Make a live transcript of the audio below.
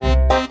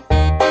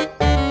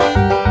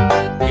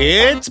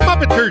It's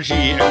Muppeturgy,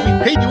 and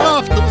we paid you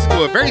off to listen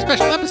to a very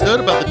special episode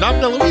about the Dom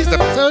DeLuise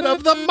episode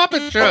of The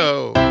Muppet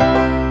Show.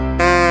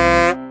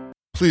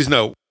 Please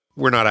note,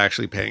 we're not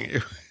actually paying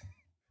you.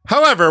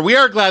 However, we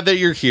are glad that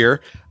you're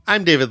here.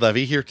 I'm David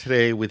Levy. Here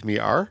today with me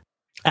are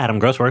Adam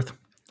Grossworth,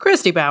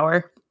 Christy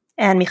Bauer,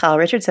 and Michal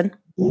Richardson.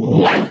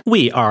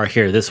 We are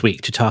here this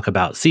week to talk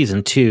about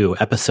Season 2,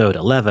 Episode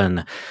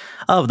 11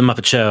 of The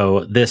Muppet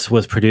Show. This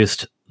was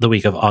produced the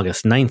week of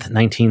August 9th,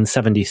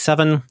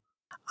 1977.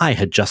 I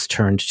had just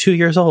turned 2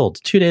 years old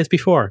 2 days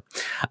before.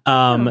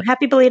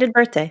 Happy belated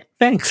birthday.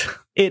 Thanks.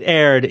 It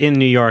aired in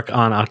New York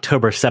on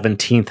October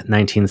 17th,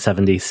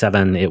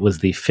 1977. It was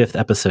the fifth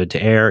episode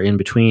to air in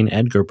between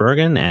Edgar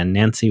Bergen and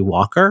Nancy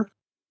Walker.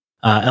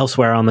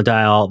 Elsewhere on the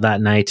dial that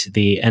night,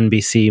 the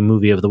NBC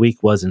movie of the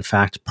week was, in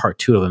fact, part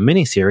 2 of a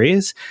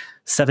miniseries,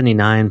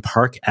 79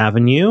 Park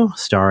Avenue,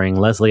 starring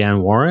Leslie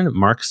Ann Warren,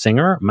 Mark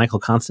Singer, Michael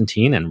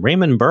Constantine, and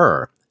Raymond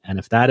Burr. And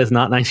if that is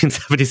not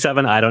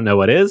 1977, I don't know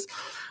what is.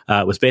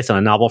 It was based on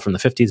a novel from the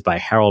 50s by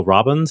Harold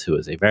Robbins, who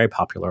is a very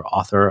popular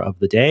author of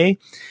the day.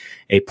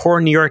 A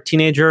poor New York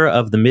teenager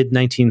of the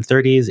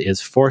mid-1930s is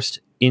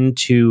forced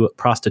into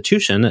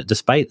prostitution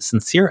despite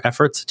sincere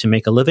efforts to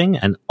make a living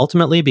and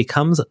ultimately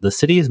becomes the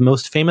city's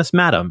most famous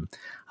madam.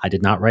 I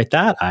did not write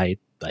that. I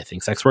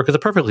think sex work is a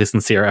perfectly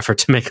sincere effort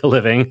to make a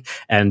living,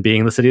 and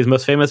being the city's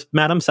most famous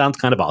madam sounds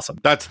kind of awesome.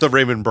 That's the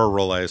Raymond Burr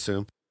role, I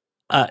assume.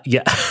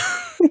 Yeah.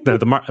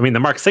 The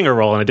Mark Singer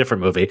role in a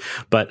different movie,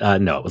 but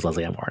no, it was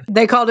Leslie Ann Warren.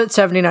 They called it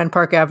 79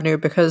 Park Avenue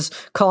because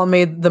Call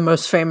Me the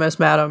Most Famous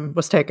Madam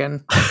was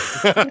taken.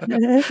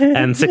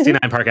 And 69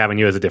 Park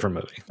Avenue is a different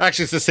movie.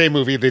 Actually, it's the same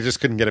movie. They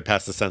just couldn't get it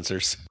past the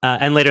censors.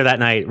 And later that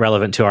night,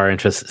 relevant to our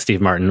interests,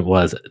 Steve Martin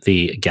was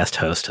the guest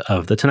host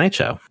of The Tonight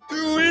Show.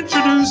 To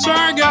introduce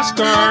our guest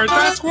star,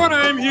 that's what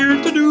I'm here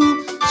to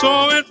do.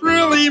 So it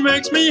really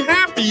makes me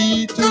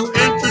happy to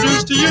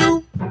introduce to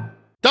you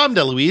Dom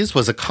DeLuise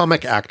was a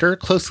comic actor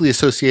closely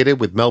associated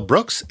with Mel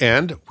Brooks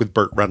and with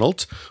Burt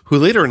Reynolds, who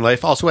later in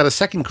life also had a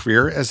second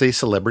career as a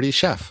celebrity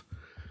chef.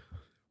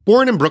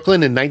 Born in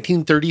Brooklyn in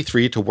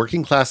 1933 to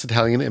working-class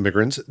Italian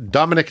immigrants,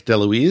 Dominic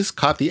DeLuise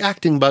caught the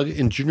acting bug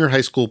in junior high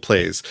school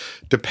plays.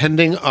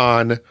 Depending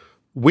on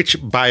which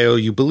bio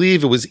you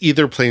believe, it was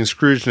either playing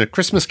Scrooge in A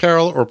Christmas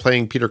Carol or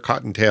playing Peter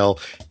Cottontail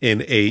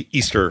in a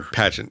Easter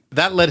pageant.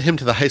 That led him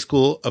to the High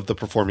School of the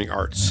Performing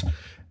Arts.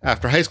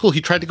 After high school,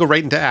 he tried to go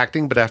right into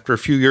acting, but after a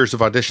few years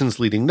of auditions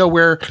leading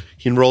nowhere,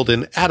 he enrolled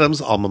in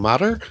Adam's alma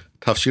mater,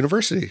 Tufts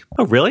University.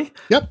 Oh, really?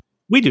 Yep.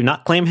 We do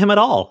not claim him at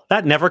all.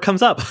 That never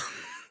comes up.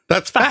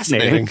 That's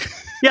fascinating.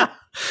 Yeah.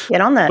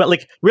 Get on that.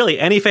 But really,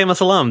 any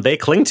famous alum they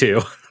cling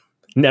to.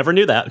 Never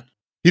knew that.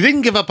 He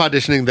didn't give up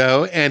auditioning,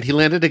 though, and he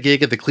landed a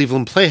gig at the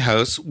Cleveland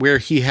Playhouse, where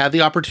he had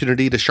the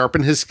opportunity to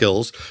sharpen his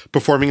skills,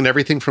 performing in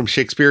everything from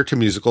Shakespeare to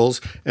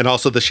musicals, and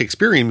also the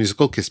Shakespearean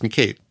musical Kiss Me,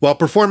 Kate. While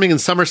performing in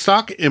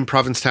Summerstock in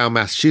Provincetown,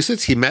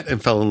 Massachusetts, he met and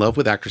fell in love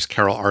with actress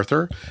Carol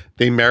Arthur.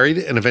 They married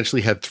and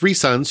eventually had 3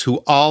 sons,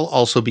 who all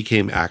also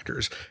became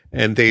actors,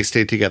 and they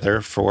stayed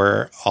together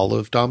for all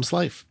of Dom's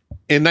life.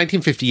 In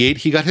 1958,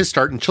 he got his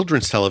start in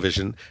children's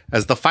television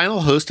as the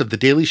final host of the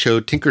daily show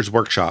Tinker's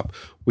Workshop,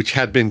 which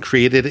had been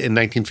created in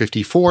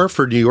 1954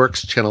 for New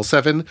York's Channel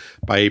 7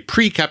 by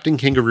pre-Captain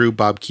Kangaroo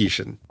Bob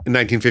Keeshan. In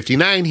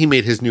 1959, he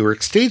made his New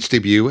York stage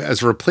debut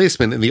as a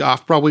replacement in the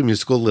off-Broadway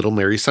musical Little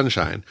Mary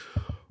Sunshine.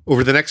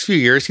 Over the next few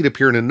years, he'd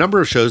appear in a number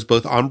of shows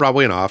both on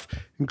Broadway and off,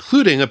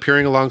 including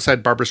appearing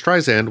alongside Barbra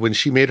Streisand when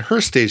she made her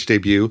stage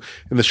debut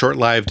in the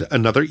short-lived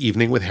Another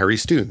Evening with Harry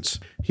Stunes.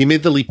 He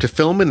made the leap to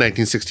film in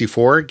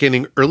 1964,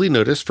 gaining early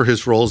notice for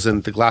his roles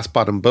in The Glass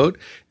Bottom Boat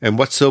and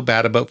What's So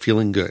Bad About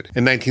Feeling Good.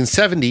 In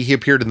 1970, he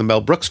appeared in the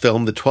Mel Brooks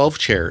film The 12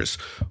 Chairs,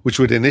 which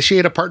would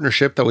initiate a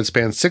partnership that would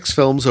span 6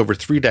 films over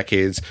 3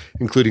 decades,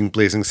 including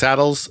Blazing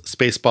Saddles,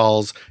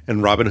 Spaceballs,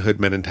 and Robin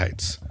Hood Men in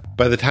Tights.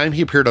 By the time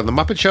he appeared on The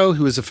Muppet Show,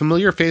 he was a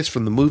familiar face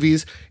from the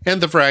movies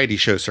and the variety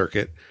show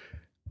circuit,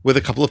 with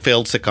a couple of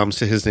failed sitcoms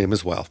to his name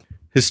as well.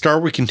 His star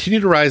would continue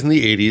to rise in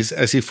the 80s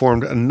as he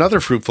formed another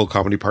fruitful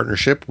comedy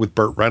partnership with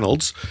Burt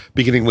Reynolds,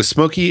 beginning with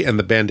Smokey and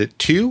the Bandit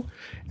 2,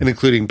 and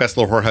including Best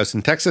Little Whorehouse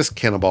in Texas,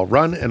 Cannonball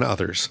Run, and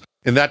others.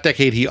 In that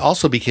decade, he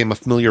also became a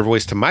familiar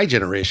voice to my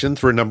generation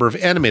through a number of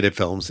animated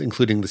films,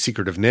 including The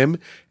Secret of NIMH,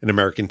 An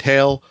American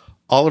Tail,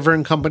 Oliver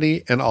and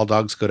Company, and All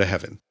Dogs Go to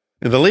Heaven.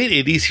 In the late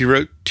 80s, he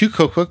wrote 2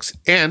 cookbooks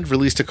and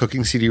released a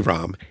cooking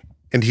CD-ROM,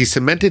 and he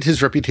cemented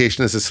his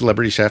reputation as a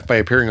celebrity chef by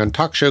appearing on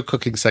talk show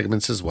cooking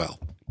segments as well.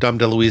 Dom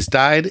DeLuise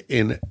died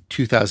in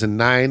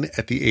 2009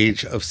 at the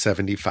age of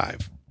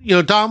 75. You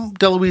know, Dom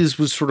DeLuise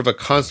was sort of a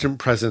constant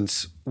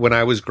presence when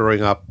I was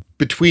growing up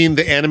between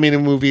the animated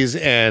movies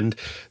and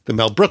the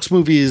Mel Brooks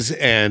movies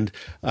and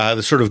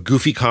the sort of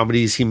goofy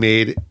comedies he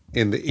made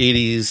in the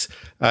 80s.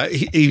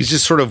 He was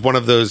just sort of one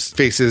of those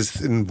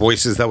faces and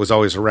voices that was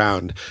always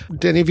around.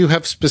 Do any of you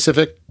have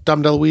specific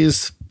Dom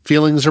DeLuise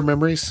feelings or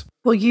memories?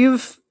 Well,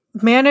 you've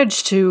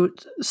managed to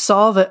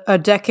solve a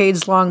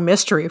decades-long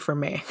mystery for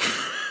me.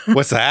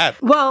 What's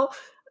that? Well,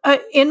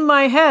 in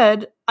my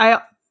head,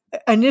 I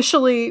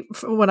initially,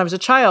 when I was a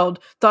child,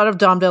 thought of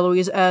Dom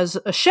DeLuise as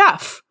a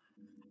chef.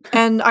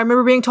 And I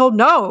remember being told,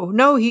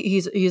 no,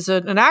 he's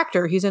an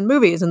actor. He's in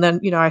movies. And then,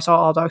 I saw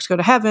All Dogs Go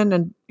to Heaven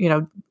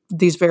and,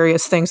 these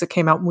various things that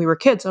came out when we were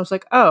kids. And I was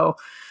like, oh.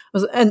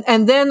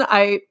 And then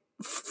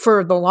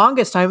for the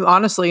longest time,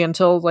 honestly,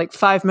 until like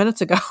 5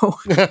 minutes ago,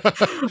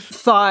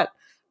 thought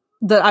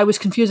that I was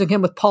confusing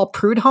him with Paul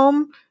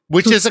Prudhomme.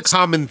 Which is a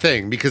common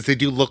thing because they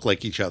do look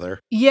like each other.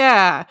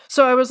 Yeah.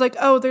 So I was like,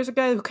 oh, there's a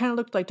guy who kind of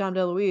looked like Dom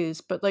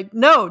DeLuise. But like,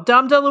 no,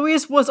 Dom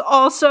DeLuise was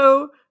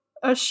also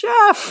a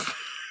chef.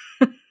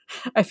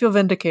 I feel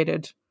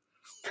vindicated.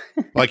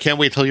 Well, I can't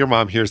wait till your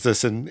mom hears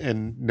this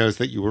and knows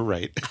that you were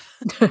right.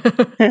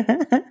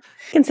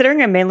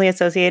 Considering I mainly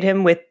associate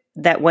him with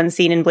that one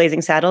scene in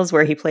Blazing Saddles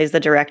where he plays the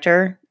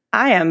director,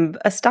 I am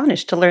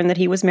astonished to learn that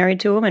he was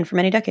married to a woman for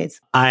many decades.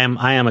 I am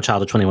a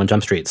child of 21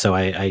 Jump Street, so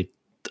I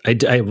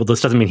well,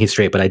 this doesn't mean he's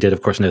straight, but I did,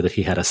 of course, know that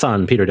he had a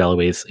son, Peter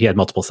DeLuise. He had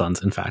multiple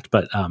sons, in fact.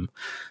 But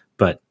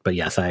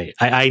yes,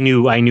 I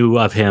knew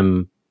of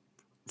him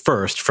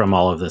first from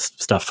all of this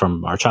stuff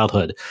from our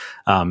childhood,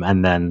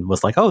 and then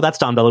was like, oh, that's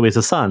Dom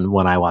DeLuise's son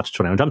when I watched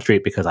 21 Jump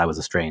Street because I was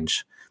a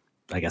strange,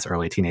 I guess,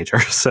 early teenager.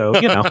 So,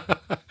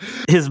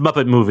 his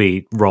Muppet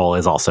movie role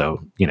is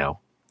also,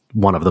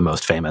 one of the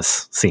most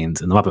famous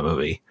scenes in the Muppet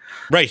movie.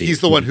 Right. He's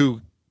the one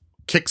who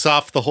kicks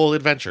off the whole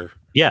adventure.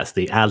 Yes,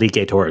 the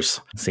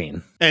alligators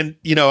scene. And,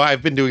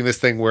 I've been doing this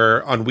thing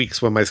where on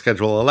weeks when my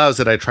schedule allows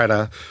it, I try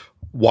to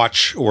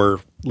watch or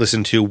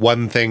listen to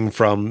one thing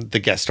from the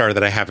guest star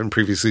that I haven't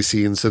previously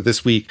seen. So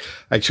this week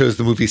I chose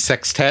the movie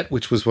Sextet,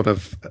 which was one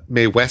of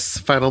Mae West's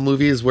final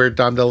movies where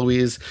Dom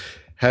DeLuise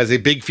has a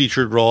big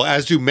featured role,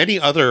 as do many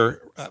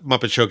other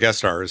Muppet Show guest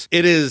stars.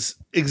 It is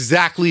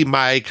exactly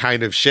my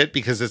kind of shit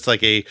because it's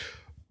like a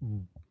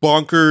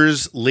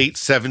bonkers late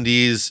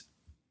 70s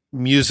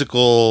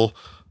musical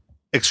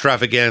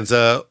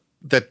extravaganza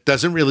that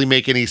doesn't really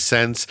make any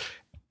sense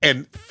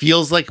and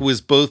feels like it was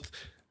both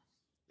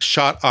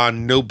shot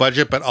on no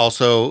budget, but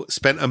also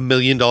spent $1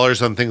 million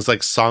on things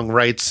like song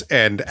rights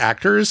and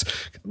actors.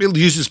 It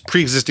uses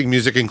pre-existing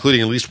music,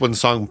 including at least one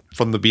song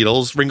from the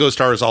Beatles. Ringo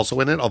Starr is also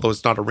in it, although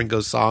it's not a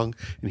Ringo song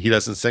and he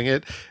doesn't sing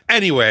it.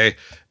 Anyway,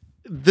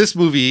 this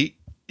movie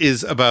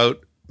is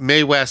about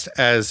Mae West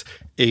as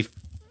a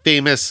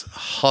famous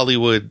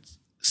Hollywood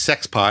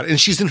sex pot, and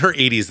she's in her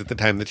 80s at the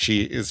time that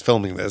she is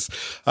filming this,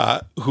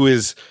 who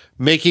is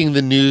making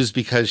the news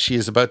because she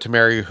is about to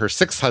marry her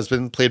sixth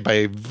husband, played by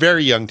a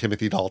very young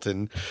Timothy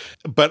Dalton.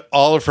 But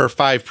all of her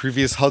 5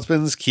 previous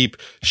husbands keep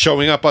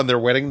showing up on their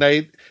wedding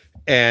night,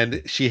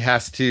 and she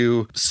has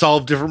to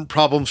solve different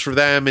problems for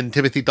them. And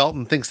Timothy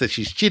Dalton thinks that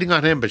she's cheating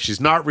on him, but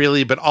she's not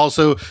really. But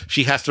also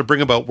she has to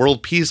bring about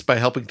world peace by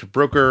helping to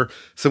broker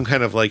some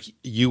kind of like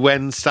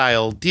UN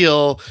style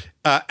deal.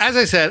 As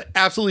I said,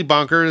 absolutely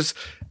bonkers.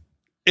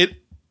 It,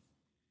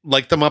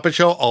 like the Muppet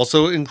Show,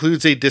 also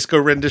includes a disco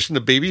rendition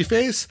of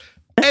Babyface.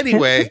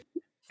 Anyway,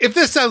 if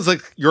this sounds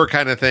like your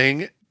kind of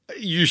thing,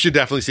 you should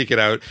definitely seek it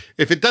out.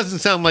 If it doesn't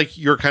sound like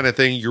your kind of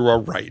thing, you are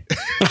right.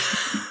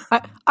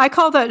 I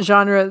call that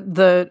genre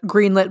the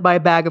greenlit by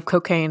bag of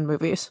cocaine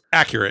movies.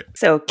 Accurate.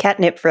 So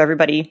catnip for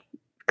everybody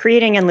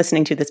creating and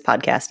listening to this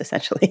podcast,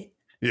 essentially.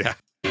 Yeah.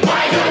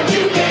 Why don't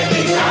you get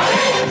me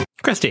started?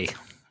 Christy,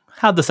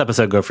 how'd this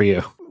episode go for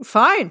you?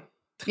 Fine.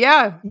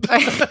 Yeah.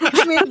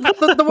 I mean,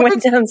 the Went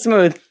words, down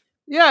smooth.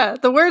 yeah,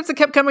 the words that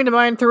kept coming to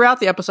mind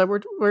throughout the episode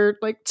were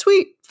like,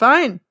 sweet,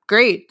 fine,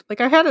 great. Like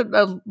I had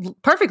a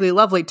perfectly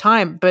lovely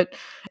time, but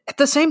at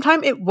the same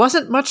time, it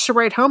wasn't much to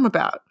write home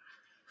about.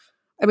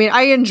 I mean,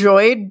 I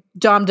enjoyed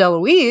Dom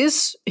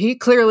DeLuise. He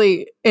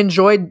clearly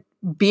enjoyed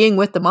being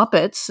with the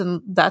Muppets,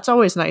 and that's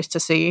always nice to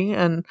see.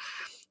 And,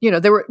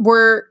 there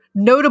were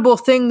notable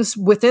things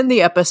within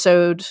the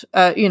episode.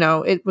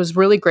 It was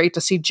really great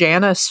to see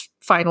Janice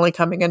finally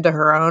coming into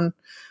her own.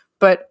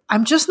 But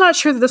I'm just not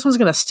sure that this one's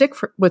going to stick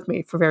with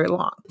me for very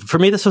long. For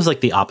me, this was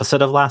like the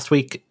opposite of last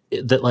week.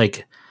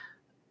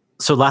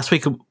 So last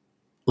week,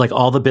 like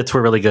all the bits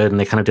were really good and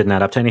they kind of didn't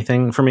add up to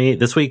anything for me.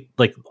 This week,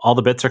 like all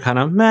the bits are kind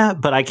of meh,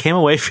 but I came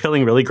away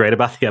feeling really great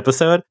about the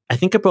episode. I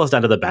think it boils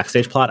down to the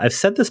backstage plot. I've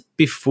said this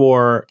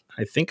before.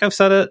 I think I've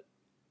said it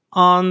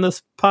on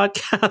this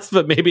podcast,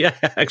 but maybe I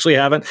actually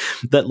haven't.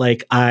 That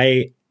like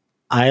I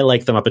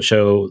like the Muppet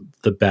Show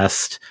the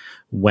best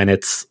when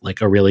it's like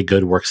a really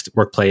good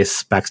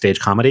workplace backstage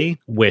comedy,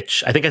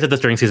 which I think I said this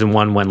during season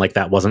 1 when like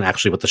that wasn't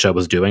actually what the show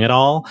was doing at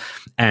all.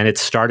 And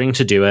it's starting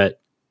to do it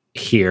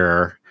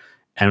here,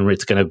 and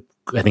it's going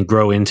to, I think,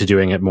 grow into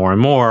doing it more and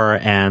more.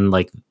 And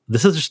like,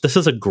 this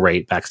is a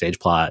great backstage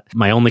plot.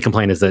 My only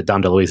complaint is that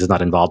Dom DeLuise is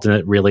not involved in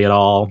it really at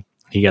all.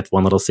 He gets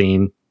one little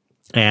scene,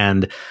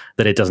 and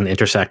that it doesn't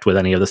intersect with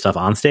any of the stuff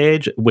on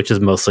stage, which is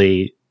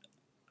mostly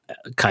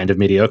kind of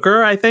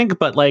mediocre, I think.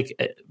 But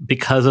like,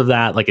 because of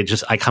that, like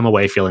I come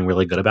away feeling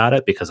really good about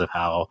it because of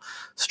how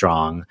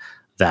strong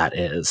that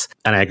is.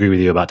 And I agree with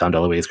you about Dom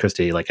DeLuise,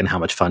 Christy, like, and how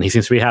much fun he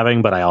seems to be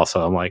having. But I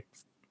also am like,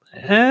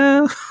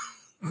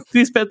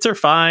 these bits are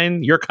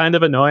fine. You're kind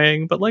of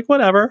annoying, but like,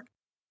 whatever.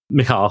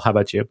 Michal, how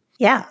about you?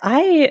 Yeah,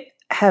 I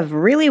have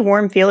really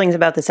warm feelings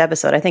about this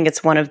episode. I think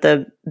it's one of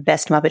the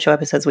best Muppet Show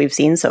episodes we've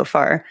seen so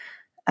far.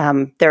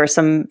 There are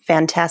some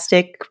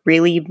fantastic,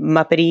 really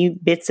Muppety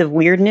bits of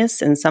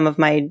weirdness in some of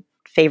my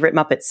favorite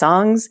Muppet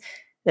songs.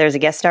 There's a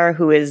guest star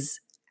who is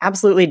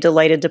absolutely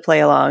delighted to play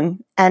along.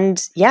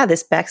 And yeah,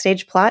 this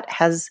backstage plot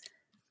has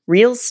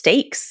real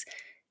stakes.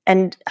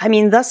 And I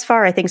mean, thus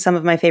far, I think some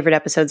of my favorite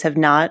episodes have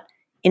not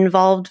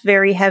involved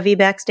very heavy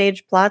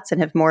backstage plots and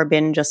have more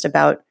been just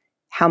about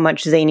how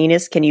much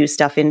zaniness can you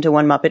stuff into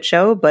one Muppet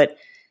show. But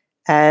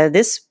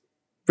this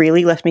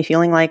really left me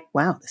feeling like,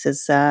 wow, this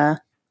is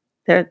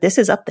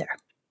up there.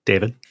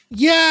 David?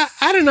 Yeah,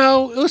 I don't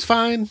know. It was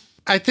fine.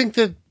 I think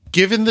that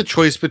given the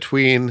choice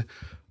between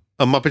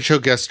a Muppet Show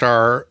guest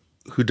star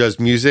who does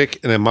music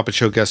and a Muppet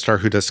Show guest star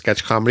who does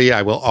sketch comedy,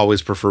 I will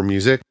always prefer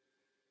music.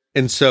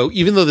 And so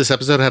even though this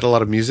episode had a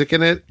lot of music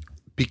in it,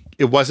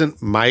 it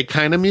wasn't my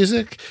kind of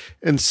music.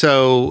 And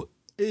so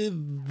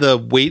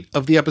the weight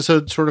of the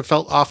episode sort of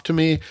felt off to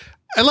me.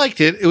 I liked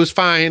it. It was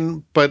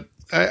fine. But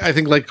I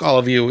think like all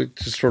of you, it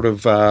just sort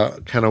of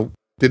kind of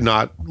did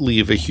not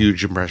leave a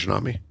huge impression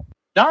on me.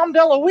 Dom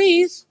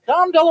DeLuise.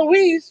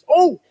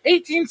 Oh,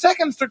 18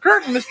 seconds to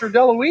curtain, Mr.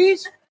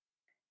 DeLuise.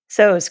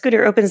 So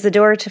Scooter opens the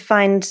door to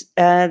find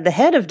the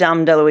head of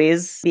Dom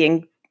DeLuise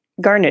being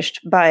garnished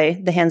by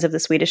the hands of the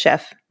Swedish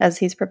chef as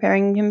he's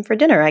preparing him for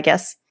dinner, I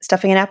guess,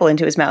 stuffing an apple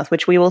into his mouth,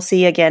 which we will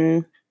see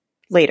again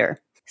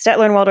later.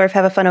 Statler and Waldorf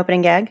have a fun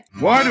opening gag.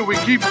 Why do we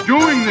keep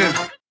doing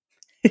this?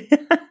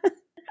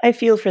 I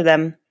feel for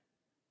them.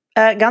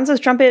 Gonzo's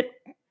trumpet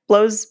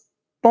blows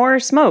more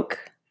smoke.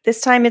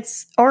 This time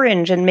it's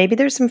orange and maybe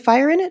there's some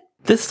fire in it.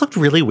 This looked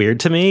really weird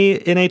to me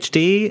in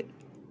HD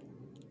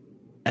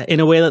in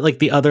a way that like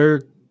the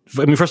other...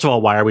 I mean, first of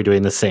all, why are we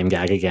doing the same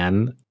gag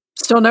again?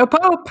 Still no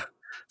Pope.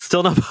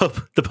 Still no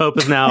Pope. The Pope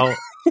is now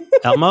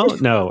Elmo?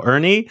 No,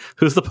 Ernie?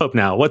 Who's the Pope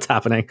now? What's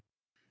happening?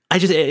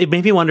 It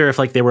made me wonder if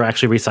like they were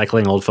actually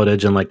recycling old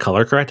footage and like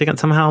color correcting it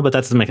somehow, but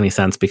that doesn't make any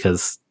sense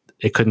because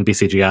it couldn't be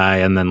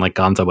CGI and then like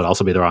Gonzo would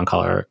also be the wrong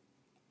color.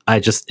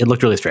 It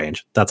looked really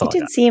strange. That's all. It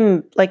did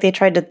seem like they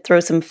tried to throw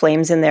some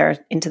flames in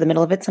there into the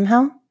middle of it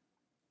somehow.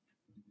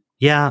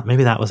 Yeah,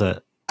 maybe that was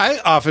it. I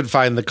often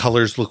find the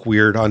colors look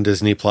weird on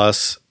Disney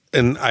Plus,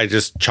 and I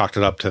just chalked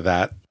it up to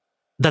that.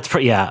 That's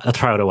probably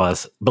what it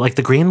was. But like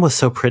the green was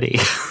so pretty.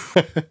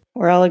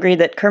 We're all agreed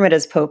that Kermit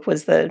as Pope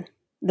was the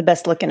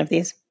best looking of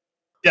these.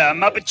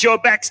 Muppet Show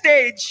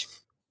backstage.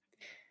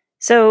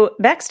 So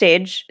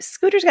backstage,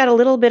 Scooter's got a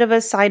little bit of a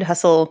side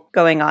hustle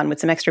going on with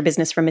some extra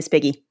business from Miss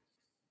Piggy.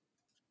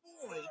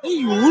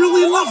 They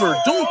really love her,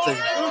 don't they?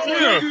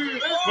 Yeah,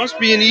 must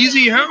be an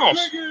easy house.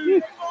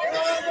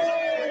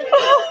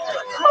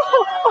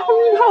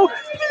 Oh, no,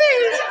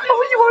 please.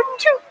 Oh, you are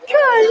too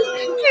kind.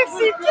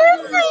 Kissy.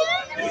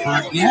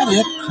 Forget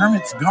it.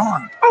 Kermit's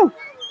gone. Oh,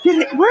 did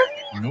it work?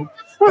 Nope.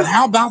 But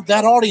how about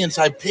that audience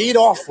I paid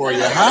off for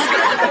you,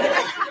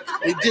 huh?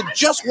 They did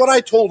just what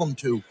I told them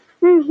to.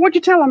 What'd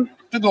you tell them?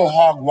 To go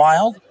hog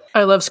wild.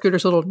 I love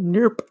Scooter's little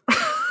nope.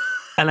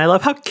 And I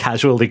love how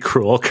casually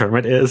cruel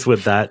Kermit is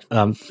with that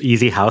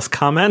easy house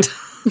comment.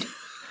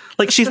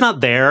 Like she's not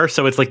there,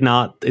 so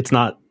it's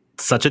not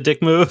such a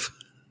dick move.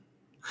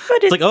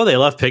 But it's like, oh, they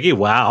love Piggy.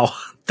 Wow,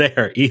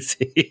 they're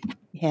easy.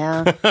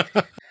 Yeah.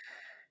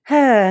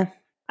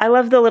 I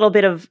love the little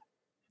bit of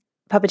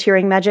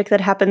puppeteering magic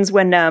that happens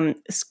when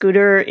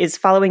Scooter is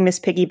following Miss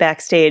Piggy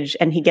backstage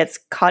and he gets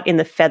caught in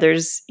the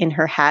feathers in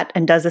her hat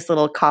and does this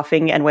little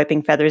coughing and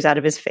wiping feathers out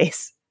of his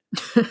face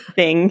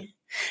thing.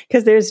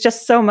 Because there's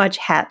just so much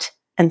hat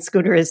and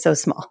Scooter is so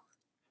small.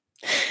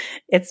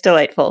 It's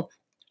delightful.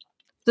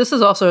 This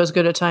is also as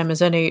good a time as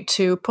any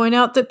to point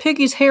out that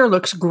Piggy's hair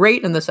looks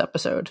great in this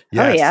episode.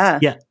 Yes. Oh, yeah.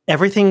 Yeah,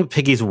 everything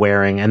Piggy's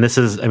wearing, and this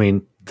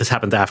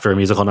happens after a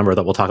musical number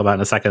that we'll talk about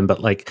in a second, but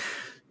like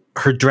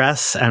her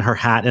dress and her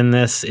hat in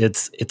this,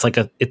 it's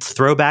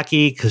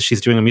throwbacky because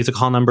she's doing a music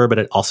hall number, but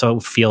it also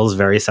feels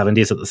very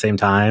 70s at the same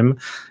time,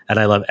 and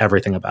I love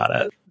everything about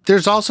it.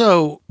 There's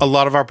also a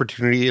lot of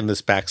opportunity in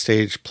this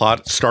backstage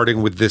plot,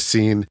 starting with this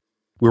scene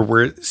where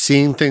we're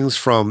seeing things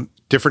from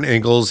different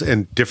angles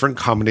and different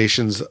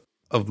combinations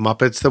of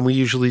Muppets than we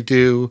usually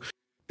do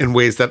in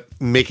ways that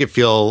make it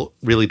feel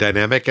really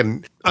dynamic.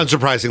 And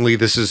unsurprisingly,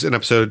 this is an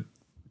episode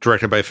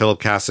directed by Philip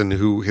Casson,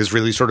 who has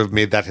really sort of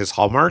made that his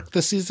hallmark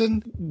this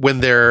season.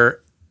 When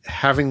they're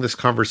having this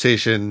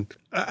conversation,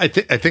 I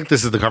think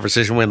this is the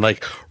conversation when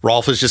like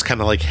Rolf is just kind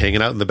of like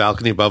hanging out in the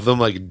balcony above them,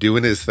 like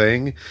doing his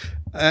thing.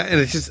 And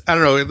it's just, I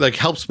don't know, it like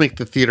helps make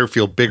the theater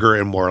feel bigger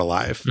and more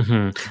alive.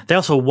 Mm-hmm. They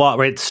also walk,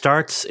 right? It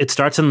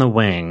starts in the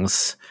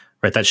wings,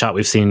 right? That shot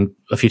we've seen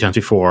a few times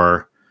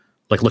before,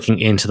 like looking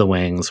into the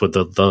wings with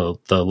the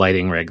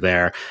lighting rig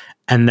there.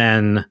 And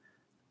then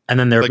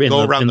they're like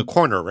go around the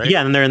corner, right?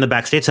 Yeah, and they're in the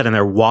backstage set and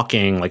they're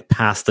walking like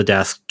past the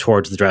desk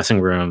towards the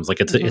dressing rooms. Like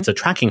it's a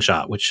tracking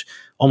shot, which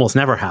almost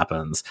never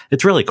happens.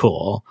 It's really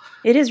cool.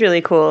 It is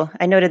really cool.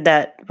 I noted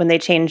that when they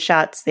change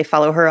shots, they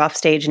follow her off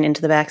stage and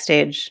into the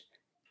backstage.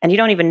 And you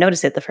don't even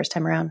notice it the first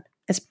time around.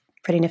 It's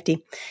pretty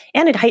nifty.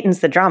 And it heightens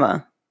the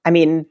drama. I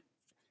mean,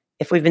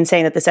 if we've been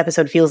saying that this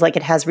episode feels like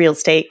it has real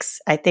stakes,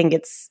 I think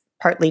it's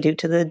partly due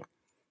to the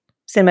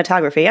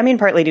cinematography. I mean,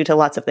 partly due to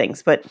lots of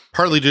things, but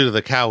Partly due to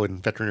the cow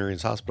in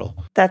Veterinarian's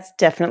Hospital. that's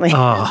definitely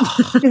Oh.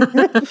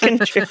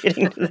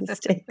 contributing to the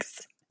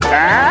stakes.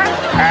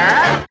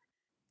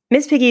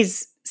 Miss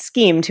Piggy's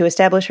scheme to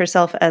establish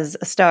herself as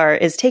a star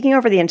is taking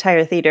over the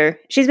entire theater.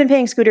 She's been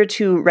paying Scooter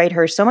to write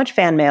her so much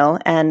fan mail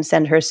and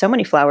send her so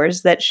many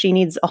flowers that she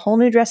needs a whole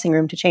new dressing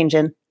room to change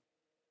in.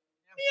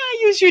 May I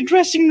use your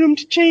dressing room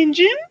to change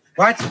in?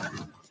 What?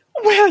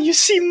 Well, you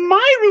see,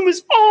 my room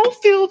is all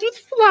filled with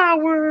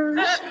flowers.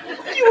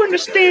 You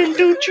understand,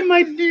 don't you,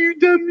 my dear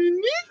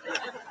Dominique?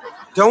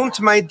 Don't,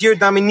 my dear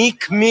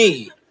Dominique,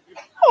 me.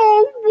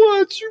 Oh,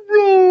 what's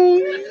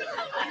wrong?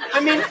 I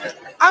mean,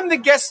 I'm the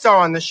guest star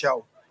on the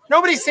show.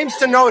 Nobody seems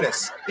to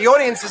notice. The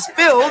audience is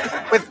filled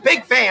with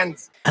big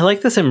fans. I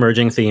like this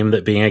emerging theme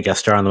that being a guest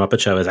star on The Muppet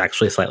Show is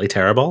actually slightly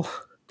terrible.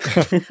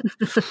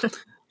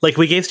 Like,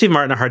 we gave Steve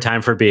Martin a hard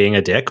time for being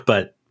a dick,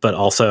 but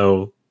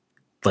also,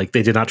 like,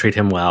 they did not treat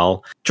him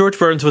well. George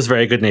Burns was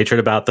very good-natured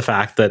about the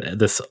fact that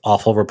this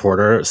awful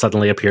reporter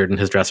suddenly appeared in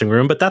his dressing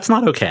room, but that's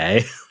not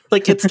okay.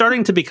 Like, it's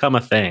starting to become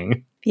a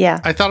thing.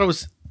 Yeah. I thought it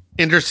was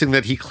interesting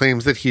that he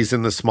claims that he's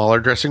in the smaller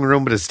dressing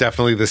room, but it's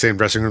definitely the same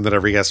dressing room that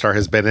every guest star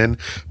has been in,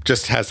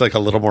 just has like a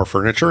little more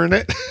furniture in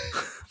it.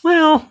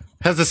 Well,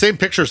 has the same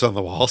pictures on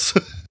the walls.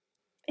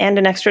 And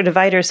an extra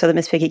divider so that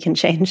Miss Piggy can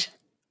change.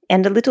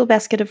 And a little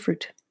basket of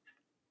fruit.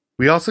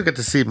 We also get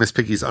to see Miss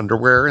Piggy's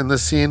underwear in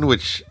this scene,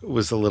 which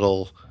was a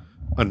little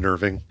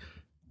unnerving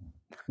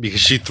because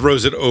she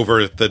throws it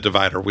over the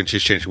divider when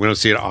she's changing. We don't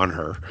see it on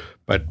her,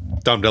 but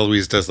Dom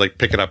DeLuise does like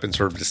pick it up and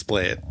sort of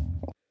display it.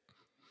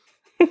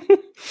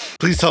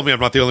 Please tell me I'm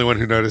not the only one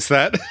who noticed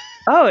that.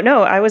 Oh,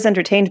 no, I was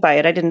entertained by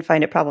it. I didn't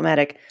find it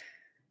problematic.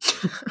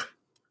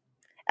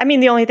 I mean,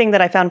 the only thing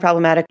that I found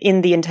problematic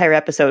in the entire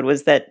episode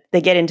was that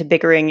they get into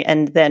bickering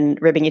and then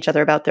ribbing each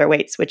other about their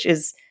weights, which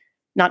is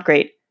not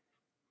great.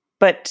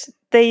 But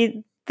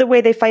the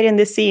way they fight in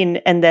this scene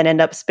and then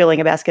end up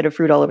spilling a basket of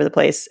fruit all over the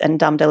place, and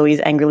Dom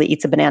DeLuise angrily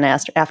eats a banana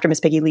after Miss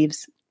Piggy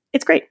leaves.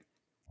 It's great.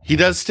 He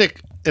does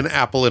stick an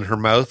apple in her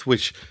mouth,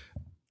 which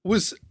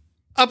was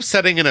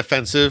upsetting and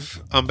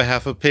offensive on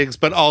behalf of pigs,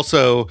 but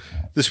also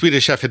the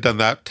Swedish chef had done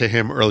that to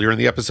him earlier in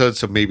the episode,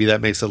 so maybe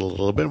that makes it a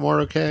little bit more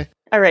okay.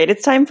 All right,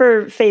 it's time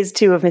for phase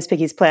 2 of Miss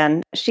Piggy's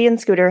plan. She and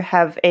Scooter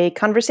have a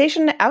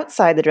conversation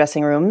outside the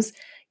dressing rooms,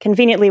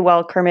 conveniently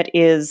while Kermit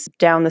is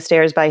down the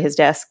stairs by his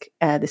desk.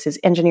 This is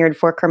engineered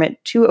for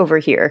Kermit to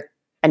overhear,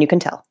 and you can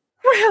tell.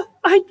 Well,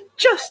 I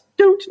just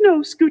don't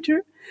know,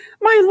 Scooter.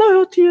 My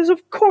loyalty is,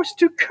 of course,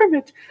 to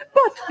Kermit,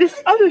 but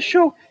this other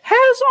show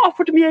has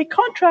offered me a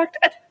contract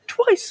at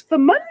twice the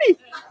money.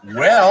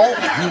 Well,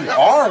 you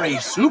are a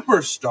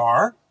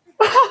superstar.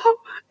 Oh,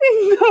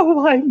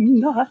 no, I'm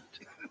not.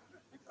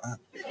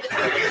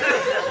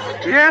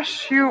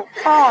 Yes, you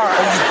are.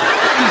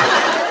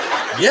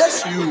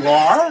 Yes, you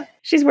are.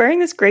 She's wearing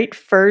this great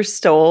fur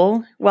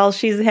stole while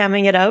she's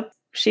hamming it up.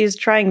 She's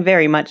trying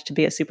very much to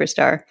be a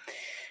superstar.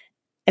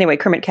 Anyway,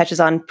 Kermit catches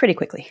on pretty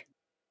quickly.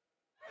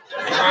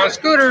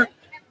 Scooter,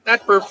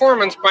 that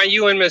performance by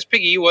you and Miss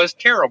Piggy was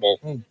terrible.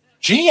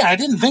 Gee, I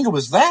didn't think it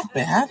was that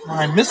bad.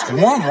 I missed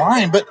one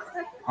line, but...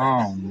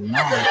 Oh, no.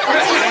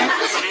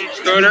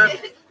 Scooter,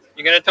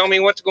 you gonna tell me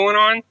what's going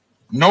on?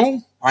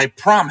 No, I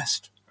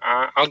promised.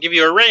 I'll give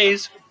you a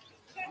raise.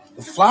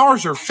 The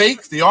flowers are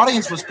fake, the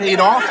audience was paid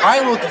off,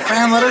 I wrote the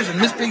fan letters, and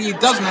Miss Piggy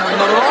doesn't have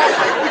another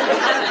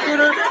offer.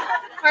 Scooter,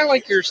 I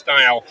like your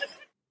style.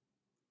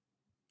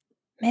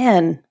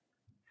 Man,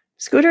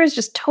 Scooter is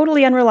just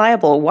totally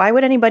unreliable. Why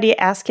would anybody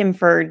ask him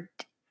for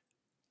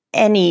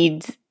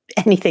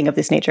anything of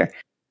this nature?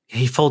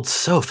 He folds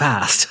so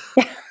fast.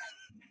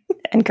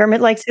 And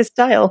Kermit likes his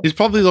style. He's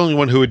probably the only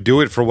one who would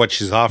do it for what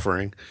she's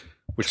offering,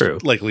 which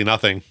is likely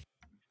nothing.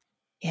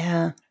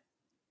 Yeah.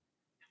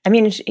 I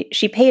mean,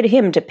 she paid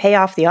him to pay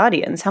off the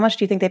audience. How much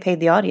do you think they paid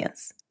the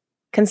audience?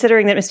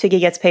 Considering that Miss Piggy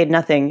gets paid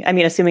nothing. I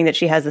mean, assuming that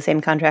she has the same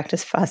contract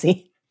as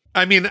Fozzie.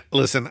 I mean,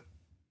 listen,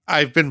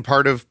 I've been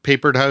part of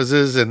papered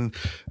houses, and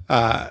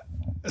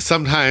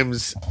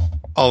sometimes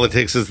all it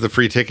takes is the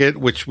free ticket,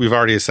 which we've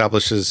already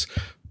established is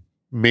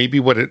maybe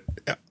what it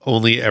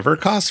only ever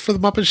costs for the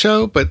Muppet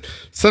Show. But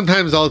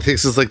sometimes all it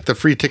takes is like the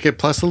free ticket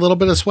plus a little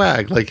bit of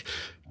swag. Like,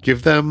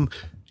 give them,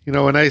 you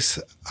know, a nice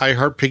I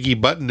Heart Piggy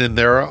button in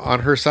there on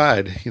her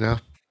side, you know?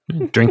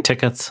 Drink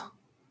tickets.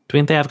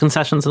 Do they have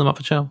concessions in the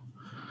Muppet Show?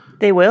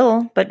 They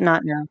will, but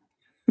not now.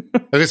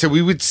 Like I said,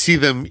 we would see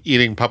them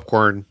eating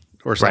popcorn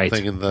or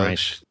something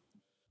Right,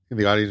 in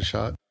the audience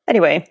shot.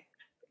 Anyway,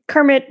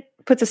 Kermit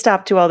puts a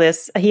stop to all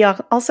this. He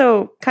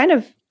also kind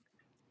of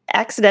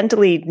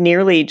accidentally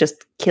nearly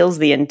just kills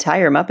the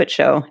entire Muppet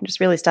Show. Just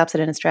really stops it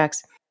in its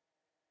tracks.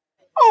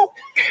 Oh,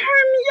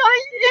 Kermit,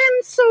 I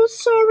am so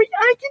sorry.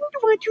 I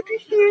didn't want you to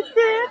hear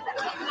that.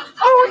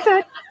 Oh,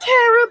 that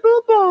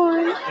terrible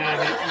boy.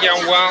 Yeah,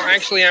 well,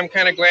 actually, I'm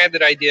kind of glad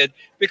that I did,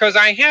 because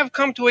I have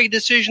come to a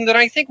decision that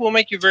I think will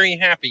make you very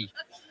happy.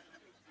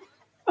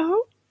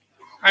 Oh?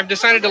 I've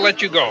decided to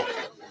let you go.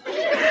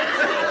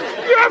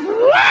 You have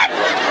what?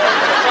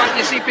 Well,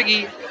 you see,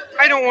 Piggy,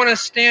 I don't want to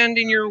stand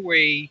in your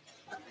way.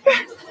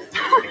 Kermit,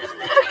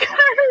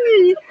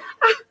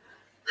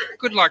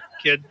 Good luck,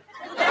 kid.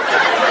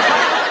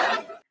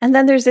 And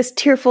then there's this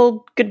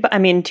tearful goodbye. I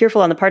mean,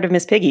 tearful on the part of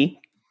Miss Piggy.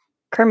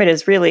 Kermit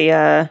is really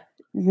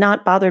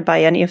not bothered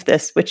by any of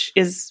this, which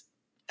is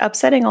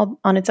upsetting all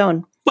on its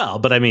own. Well,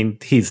 but I mean,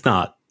 he's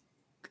not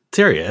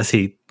serious.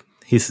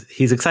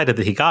 He's excited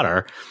that he got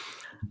her.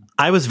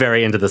 I was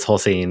very into this whole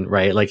scene,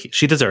 right? Like,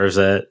 she deserves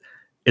it.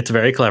 It's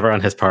very clever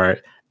on his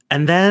part.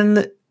 And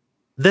then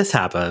this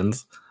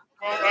happens.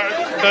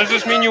 Well, does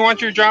this mean you want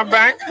your job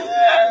back?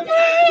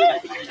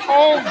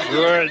 Oh,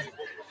 good.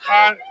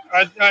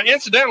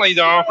 Incidentally,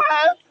 though,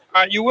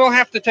 you will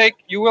have to take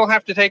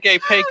a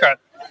pay cut.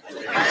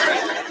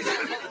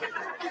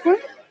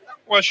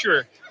 Well,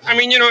 sure. I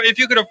mean, if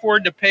you could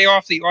afford to pay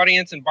off the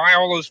audience and buy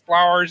all those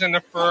flowers and the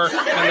fur and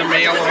the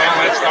mail and all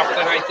that stuff,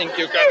 then I think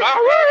you could.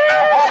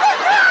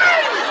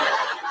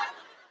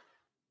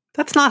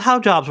 That's not how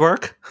jobs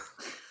work.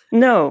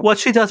 No. What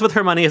she does with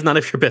her money is none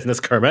of your business,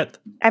 Kermit.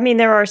 I mean,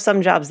 there are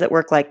some jobs that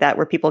work like that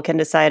where people can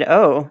decide,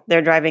 oh,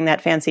 they're driving that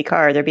fancy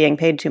car, they're being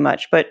paid too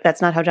much, but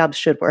that's not how jobs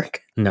should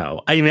work.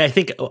 No. I mean, I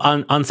think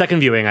on second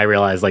viewing, I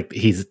realized, like,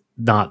 he's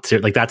not,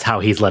 like, that's how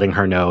he's letting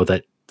her know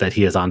that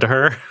he is onto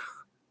her,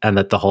 and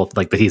that the whole,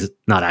 like, that he's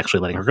not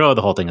actually letting her go.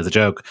 The whole thing is a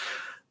joke.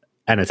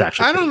 And it's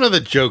actually... I don't know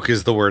that joke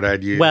is the word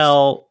I'd use.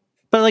 Well,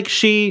 but, like,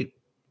 she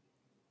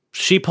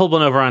pulled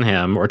one over on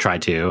him, or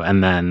tried to,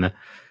 and then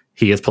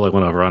he is pulling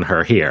one over on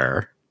her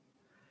here.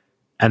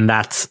 And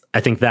that's, I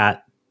think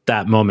that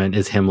moment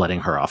is him letting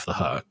her off the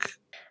hook.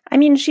 I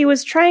mean, she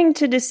was trying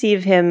to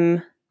deceive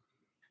him.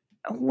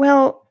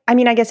 Well, I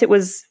mean, I guess it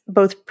was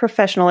both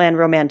professional and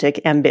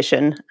romantic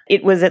ambition.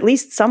 It was at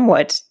least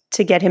somewhat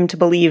to get him to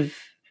believe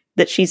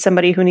that she's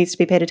somebody who needs to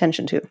be paid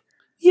attention to.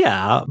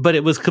 Yeah, but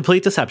it was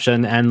complete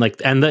deception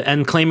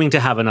and claiming to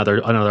have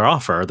another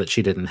offer that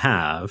she didn't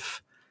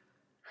have.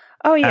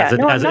 Oh, yeah.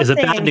 As a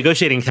bad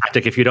negotiating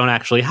tactic if you don't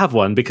actually have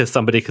one, because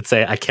somebody could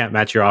say, I can't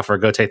match your offer,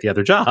 go take the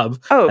other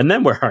job. Oh, and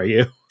then where are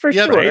you? For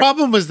sure. The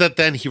problem was that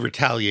then he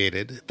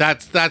retaliated.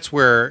 That's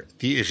where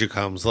the issue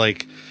comes.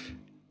 Like,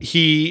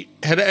 he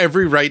had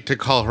every right to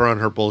call her on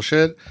her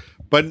bullshit,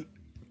 but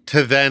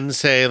to then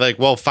say, like,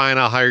 well, fine,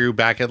 I'll hire you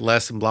back at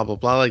less and blah, blah,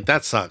 blah. Like,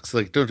 that sucks.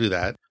 Like, don't do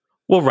that.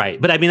 Well, right.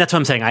 But I mean, that's what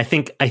I'm saying. I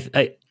think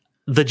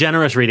the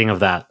generous reading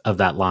of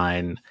that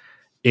line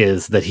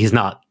is that he's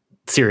not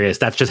serious.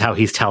 That's just how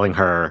he's telling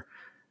her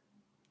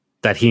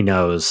that he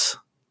knows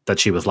that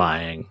she was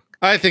lying.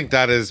 I think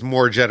that is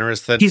more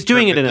generous than he's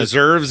doing Kermit it in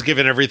deserves,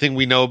 given everything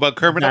we know about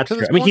Kermit up to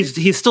this point. I mean,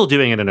 he's still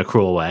doing it in a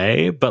cruel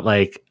way, but,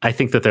 like, I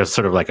think that there's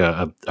sort of like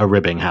a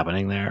ribbing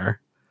happening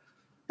there.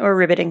 Or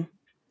riveting.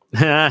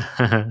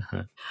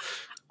 I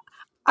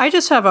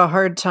just have a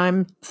hard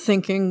time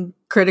thinking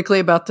critically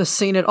about this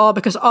scene at all,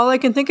 because all I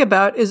can think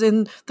about is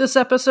in this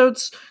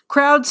episode's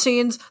crowd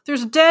scenes,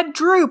 there's dead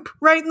Droop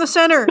right in the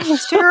center.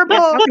 It's terrible.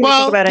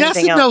 Well, yes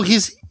and no.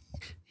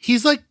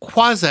 He's like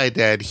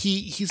quasi-dead.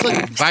 He's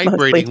like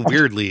vibrating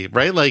weirdly,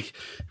 right? Like,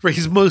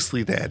 he's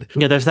mostly dead.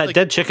 Yeah, there's that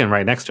dead chicken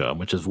right next to him,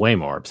 which is way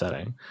more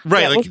upsetting.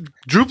 Right, like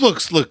Droop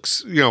looks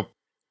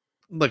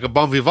like a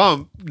bon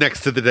vivant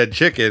next to the dead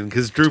chicken,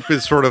 because Droop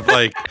is sort of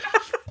like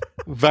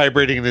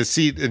vibrating in his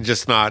seat and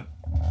just not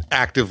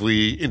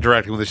actively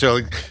interacting with the show.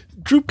 Like,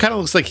 Droop kind of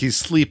looks like he's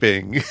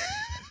sleeping.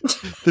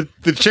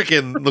 The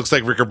chicken looks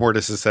like rigor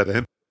mortis has set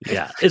in.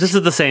 Yeah, this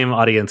is the same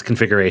audience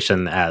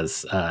configuration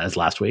as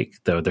last week,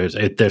 though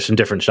there's some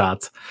different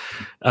shots.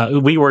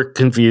 We were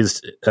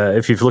confused.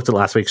 If you've looked at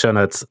last week's show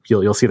notes,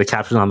 you'll see the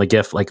caption on the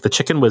GIF. Like, the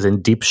chicken was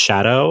in deep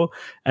shadow,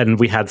 and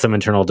we had some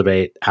internal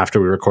debate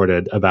after we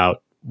recorded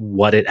about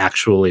what it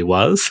actually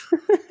was.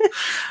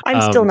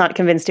 I'm still not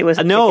convinced it was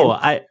a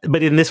chicken.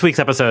 But in this week's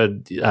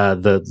episode,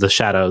 the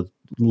shadow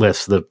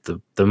lifts, the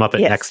Muppet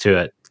next to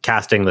it,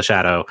 casting the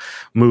shadow,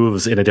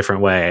 moves in a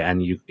different way,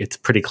 and it's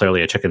pretty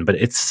clearly a chicken. But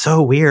it's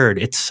so weird.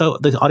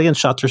 The audience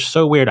shots are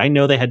so weird. I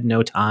know they had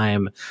no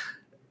time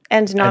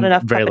and not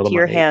enough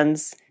puppeteer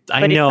hands.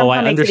 I know. I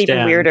understand. Makes it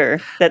even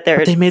weirder that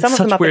they made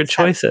such weird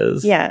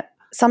choices.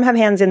 Some have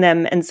hands in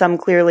them, and some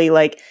clearly,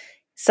 like,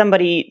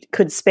 somebody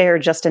could spare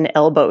just an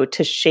elbow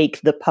to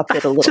shake the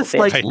puppet a little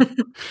bit. Right.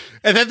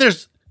 And then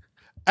there's,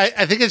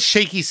 I think it's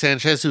Shaky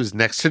Sanchez who's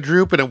next to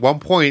Droop, and at one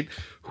point,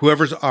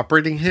 whoever's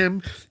operating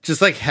him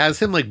just, like, has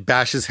him, like,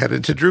 bash his head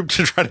into Droop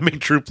to try to make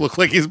Droop look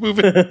like he's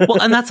moving.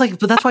 Well, and that's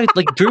why,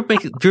 like,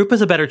 Droop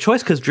is a better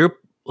choice, because Droop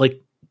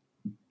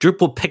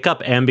will pick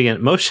up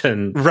ambient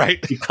motion, right,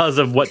 because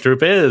of what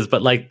Droop is.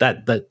 But, like,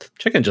 that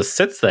chicken just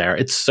sits there.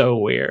 It's so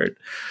weird.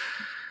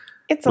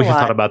 It's a lot. We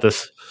have thought about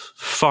this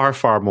far,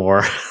 far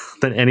more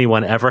than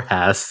anyone ever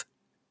has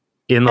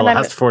in the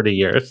last 40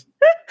 years.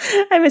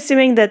 I'm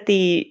assuming that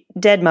the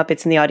dead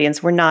Muppets in the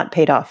audience were not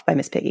paid off by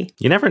Miss Piggy.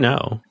 You never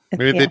know.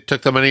 Maybe they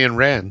took the money and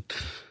ran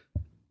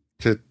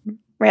back to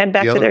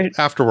their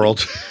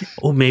afterworld.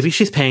 Oh, maybe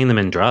she's paying them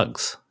in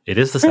drugs. It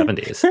is the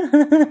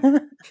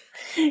 70s.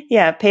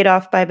 Yeah, paid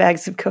off by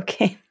bags of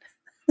cocaine.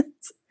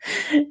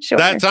 Sure.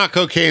 That's not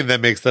cocaine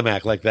that makes them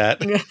act like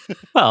that.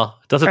 Well,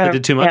 it doesn't if they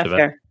did too much of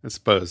it, I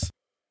suppose.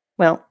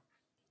 Well,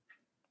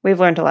 we've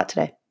learned a lot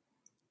today.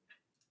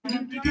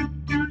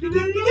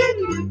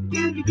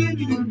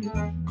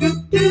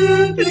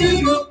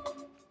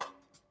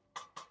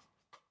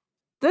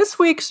 This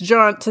week's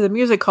jaunt to the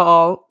music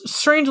hall,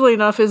 strangely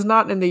enough, is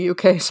not in the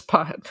UK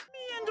spot.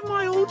 And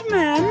my old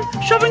man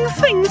shoving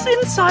things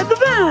inside the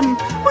van,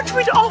 which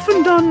we'd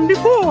often done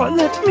before,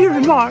 let me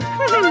remark.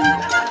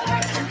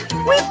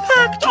 We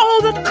packed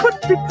all that could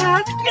be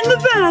packed in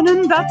the van,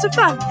 and that's a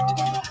fact.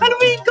 And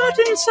we got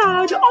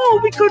inside all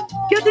we could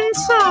get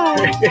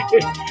inside.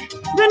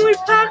 Then we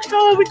packed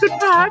all we could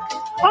pack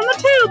on the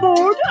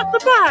tailboard at the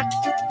back.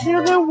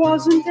 There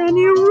wasn't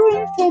any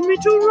room for me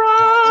to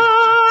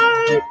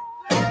ride.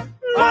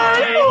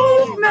 My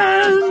old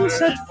man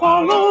said,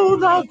 follow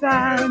the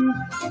van.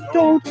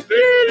 Don't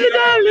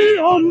dilly-dally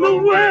on the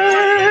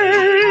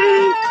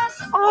way.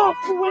 Off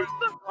with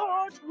the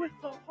cart with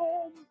the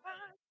home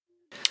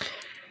pack.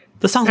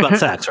 The song's about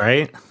sex,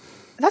 right?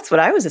 That's what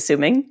I was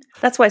assuming.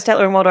 That's why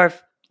Statler and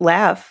Waldorf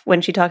laugh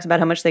when she talks about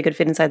how much they could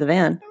fit inside the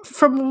van.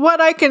 From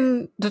what I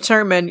can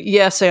determine,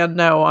 yes and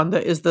no on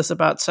the is this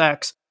about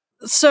sex.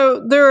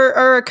 So there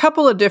are a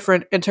couple of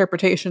different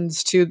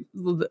interpretations to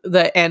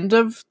the end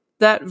of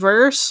that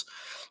verse,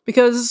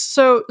 because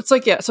so it's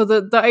like, yeah, so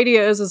the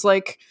idea is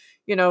like,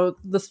 you know,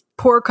 this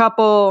poor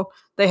couple,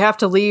 they have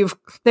to leave,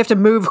 they have to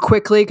move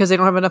quickly because they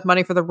don't have enough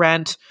money for the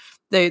rent.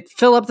 They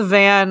fill up the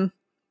van.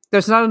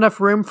 There's not enough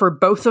room for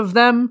both of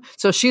them,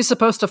 so she's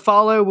supposed to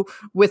follow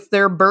with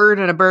their bird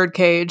in a bird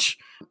cage,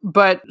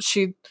 but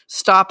she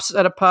stops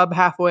at a pub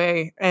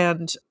halfway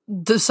and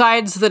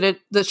decides that it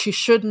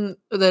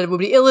would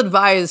be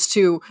ill-advised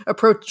to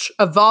approach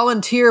a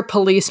volunteer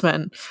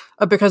policeman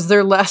because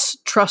they're less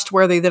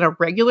trustworthy than a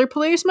regular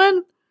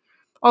policeman.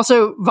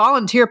 Also,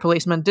 volunteer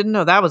policemen, didn't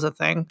know that was a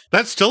thing.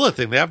 That's still a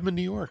thing. They have them in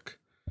New York.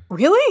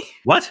 Really?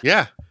 What?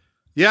 Yeah.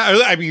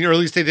 Yeah, I mean, or at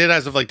least they did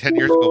as of like 10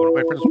 years ago. One of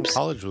my friends from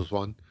college was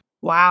one.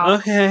 Wow.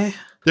 Okay.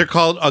 They're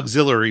called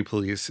auxiliary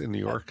police in New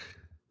York.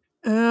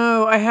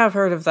 Oh, I have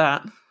heard of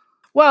that.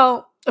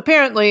 Well,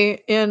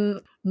 apparently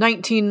in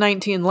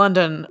 1919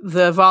 London,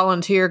 the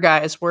volunteer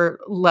guys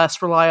were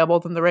less reliable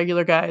than the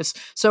regular guys.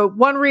 So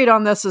one read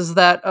on this is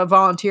that a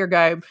volunteer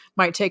guy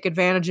might take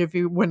advantage of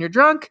you when you're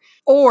drunk,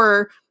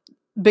 or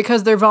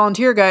because they're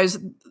volunteer guys,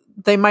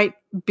 they might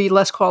be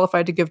less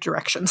qualified to give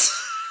directions.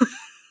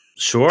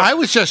 Sure. I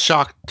was just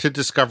shocked to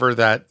discover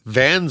that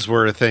vans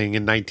were a thing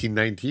in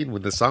 1919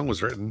 when the song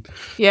was written.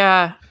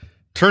 Yeah.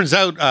 Turns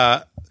out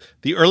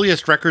the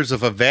earliest records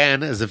of a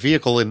van as a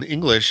vehicle in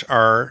English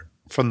are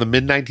from the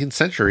mid-19th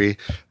century,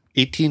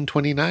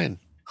 1829,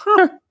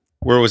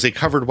 where it was a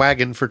covered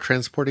wagon for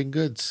transporting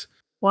goods.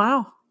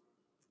 Wow.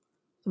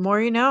 The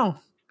more you know.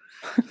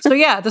 So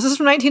yeah, this is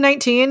from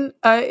 1919.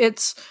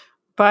 It's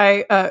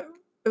by...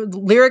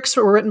 lyrics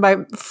were written by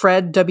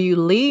Fred W.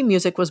 Lee.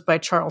 Music was by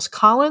Charles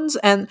Collins.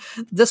 And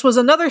this was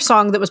another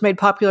song that was made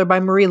popular by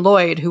Marie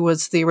Lloyd, who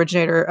was the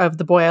originator of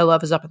The Boy I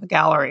Love Is Up in the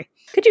Gallery.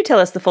 Could you tell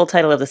us the full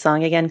title of the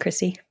song again,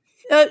 Christy?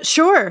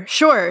 Sure.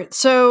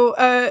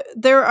 So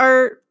there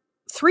are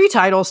 3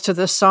 titles to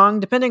this song,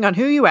 depending on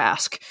who you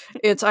ask.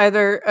 It's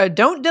either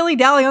Don't Dilly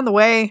Dally on the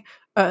Way,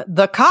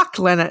 the Cock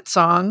Linnet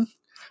song,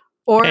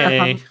 or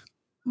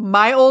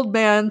My Old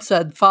Man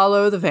Said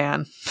Follow the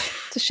Van.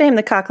 It's a shame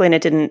the Cock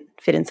Linnet didn't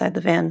fit inside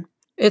the van.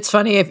 It's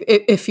funny,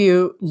 if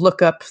you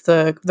look up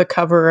the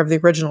cover of the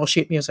original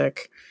sheet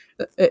music,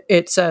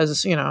 it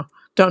says, you know,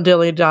 Don't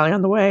Dilly Dally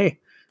on the Way,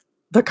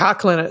 the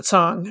Cock Linnet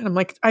song. And I'm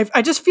like,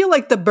 I just feel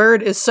like the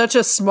bird is such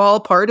a small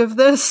part of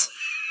this.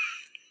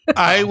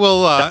 I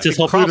will... That's his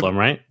whole problem,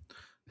 right?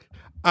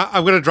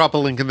 I'm going to drop a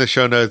link in the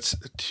show notes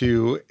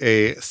to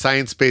a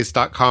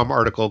sciencebase.com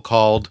article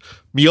called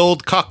Me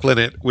Old Cock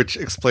Linnet, which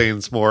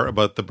explains more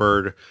about the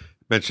bird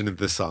mentioned in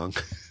this song.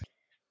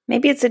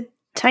 Maybe it's a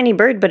tiny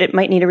bird, but it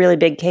might need a really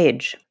big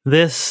cage.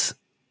 This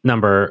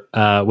number,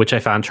 which I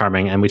found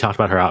charming, and we talked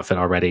about her outfit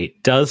already,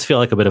 does feel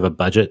like a bit of a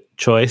budget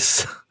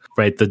choice,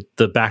 right?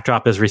 The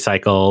backdrop is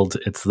recycled.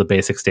 It's the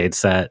basic stage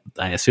set.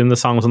 I assume the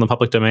song was in the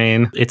public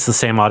domain. It's the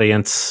same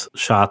audience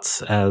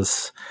shots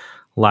as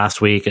last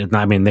week. And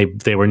I mean,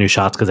 they were new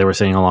shots because they were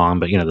singing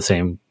along, but you know, the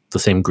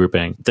same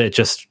grouping.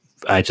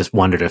 I just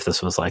wondered if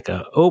this was like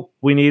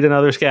we need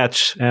another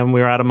sketch and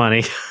we're out of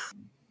money.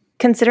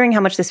 Considering how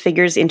much this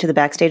figures into the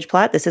backstage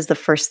plot, this is the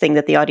first thing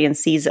that the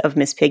audience sees of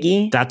Miss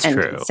Piggy. That's and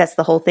true. Sets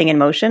the whole thing in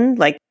motion.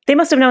 Like, they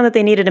must have known that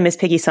they needed a Miss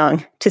Piggy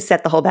song to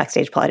set the whole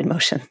backstage plot in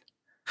motion.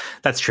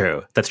 That's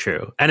true.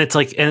 And it's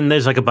like, and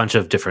there's like a bunch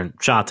of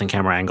different shots and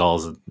camera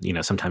angles. You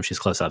know, sometimes she's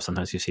close up,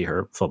 sometimes you see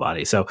her full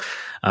body. So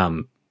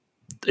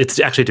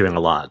it's actually doing a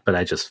lot, but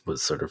I just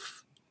was sort of,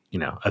 you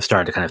know, I've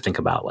started to kind of think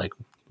about like,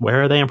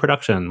 where are they in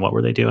production? What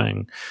were they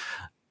doing?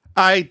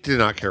 I did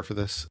not care for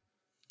this.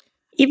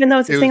 Even though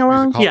it's a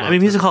sing-along? Yeah, I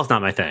mean, music hall is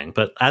not my thing,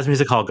 but as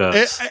music hall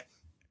goes...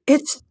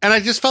 And I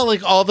just felt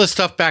like all the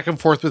stuff back and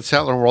forth with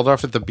Statler and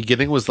Waldorf at the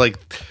beginning was like,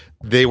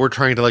 they were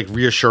trying to like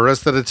reassure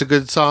us that it's a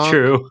good song.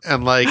 True.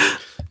 And like,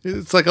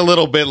 it's like a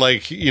little bit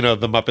like, you know,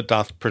 the Muppet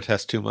doth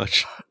protest too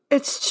much.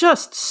 It's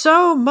just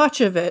so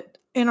much of it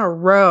in a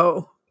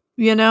row,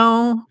 you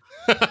know?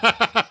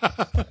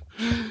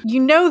 you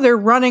know they're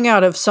running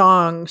out of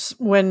songs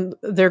when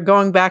they're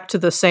going back to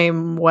the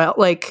same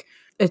like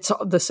it's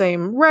the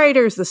same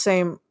writers, the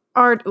same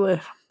art.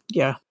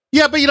 Yeah.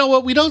 Yeah, but you know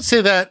what? We don't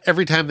say that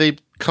every time they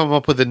come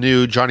up with a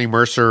new Johnny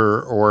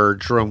Mercer or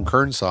Jerome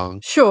Kern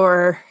song.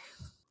 Sure.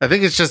 I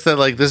think it's just that,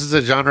 like, this is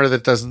a genre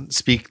that doesn't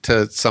speak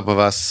to some of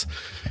us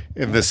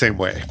in the same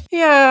way.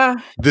 Yeah.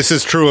 This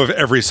is true of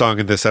every song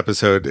in this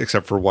episode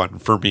except for one,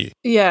 for me.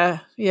 Yeah,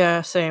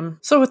 same.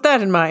 So with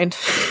that in mind,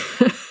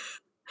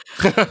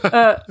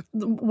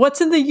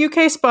 what's in the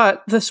UK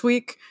spot this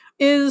week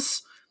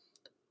is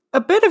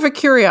a bit of a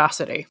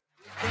curiosity.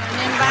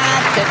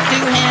 Invited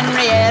to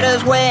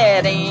Henrietta's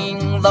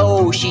wedding,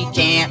 though she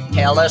can't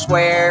tell us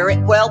where it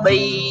will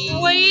be.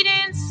 Wait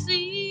and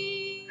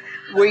see.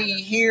 We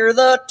hear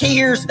the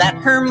tears that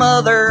her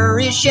mother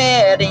is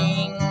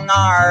shedding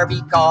are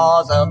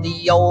because of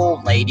the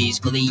old lady's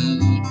glee.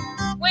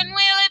 When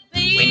will it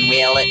be? When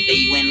will it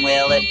be? When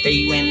will it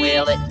be? When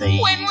will it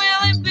be? When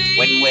will it be?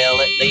 When will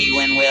it be?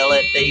 When will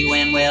it be?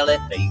 When will it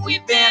be?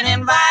 We've been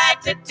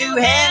invited to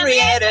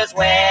Henrietta's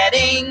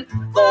wedding,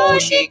 though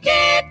she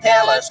can't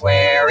tell us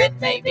where it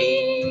may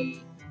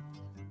be.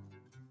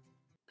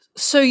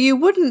 So you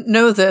wouldn't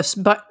know this,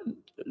 but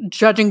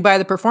judging by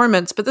the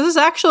performance, but this is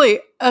actually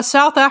a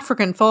South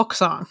African folk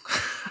song.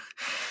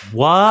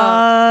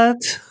 What?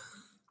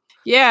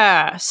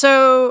 Yeah.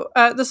 So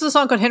this is a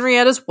song called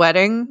Henrietta's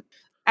Wedding.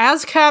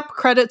 ASCAP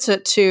credits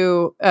it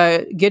to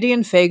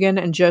Gideon Fagan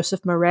and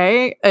Joseph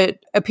Murray.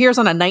 It appears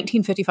on a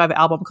 1955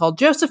 album called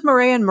Joseph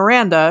Murray and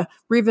Miranda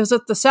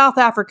Revisit the South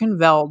African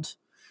Veld.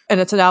 And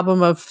it's an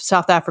album of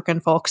South African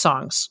folk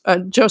songs.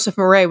 Joseph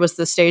Murray was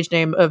the stage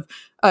name of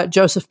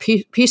Joseph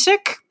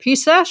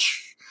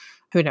Pisesh?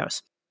 Who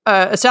knows?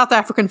 A South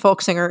African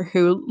folk singer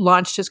who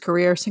launched his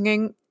career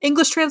singing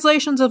English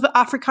translations of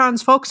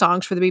Afrikaans folk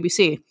songs for the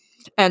BBC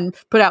and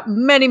put out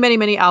many, many,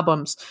 many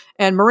albums.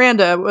 And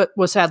Miranda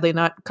was sadly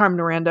not Carmen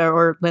Miranda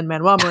or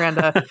Lin-Manuel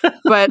Miranda,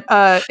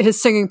 but his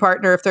singing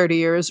partner of 30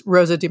 years,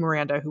 Rosa de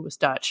Miranda, who was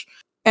Dutch.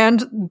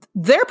 And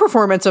their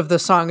performance of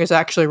this song is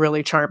actually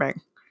really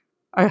charming.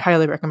 I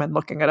highly recommend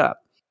looking it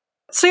up.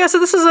 So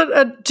this is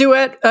a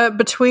duet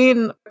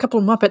between a couple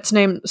of Muppets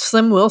named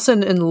Slim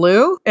Wilson and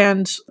Lou,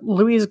 and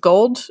Louise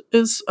Gold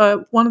is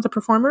one of the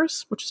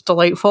performers, which is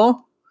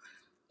delightful.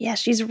 Yeah,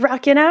 she's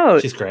rocking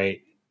out. She's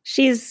great.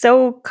 She's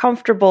so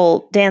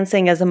comfortable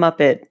dancing as a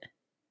Muppet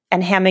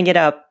and hamming it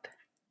up.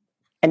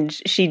 And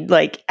she,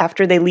 like,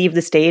 after they leave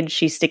the stage,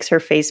 she sticks her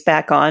face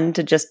back on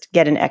to just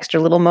get an extra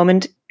little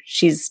moment.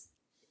 She's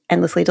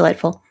endlessly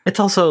delightful. It's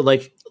also,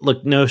 like,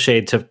 look, no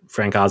shade to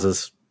Frank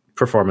Oz's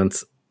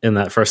performance in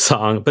that first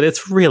song, but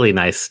it's really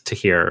nice to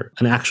hear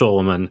an actual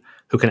woman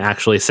who can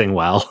actually sing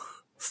well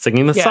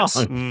singing the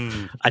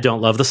song. I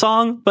don't love the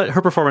song, but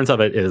her performance of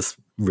it is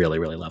really,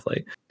 really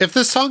lovely. If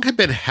the song had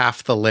been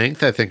half the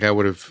length, I think I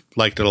would have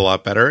liked it a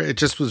lot better. It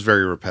just was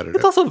very repetitive.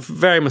 It's also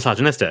very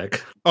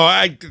misogynistic. Oh,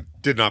 I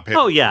did not pay.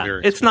 Oh yeah,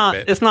 it's not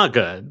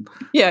good.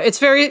 Yeah,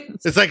 it's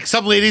like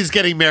some lady's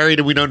getting married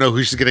and we don't know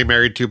who she's getting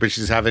married to, but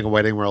she's having a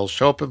wedding where I'll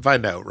show up and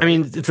find out. Right? I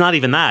mean, it's not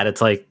even that.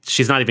 It's like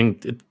she's not even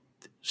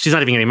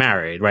getting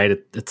married, right?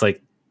 It's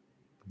like,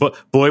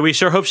 boy, we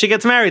sure hope she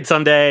gets married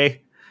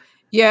someday.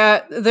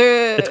 Yeah,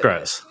 it's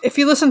gross. If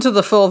you listen to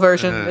the full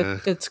version,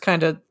 it's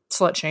kind of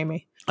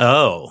slut-shamey.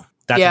 Oh,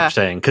 that's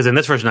interesting. Because in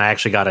this version, I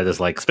actually got it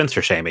as like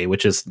spinster-shamey,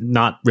 which is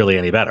not really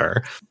any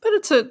better. But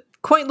it's a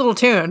quaint little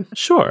tune.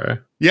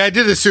 Sure. Yeah, I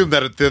did assume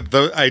that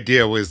the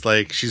idea was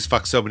like, she's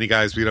fucked so many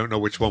guys, we don't know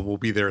which one will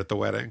be there at the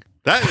wedding.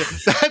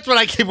 That's what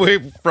I came away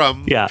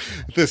from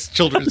this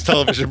children's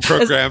television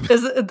program.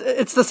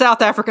 It's the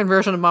South African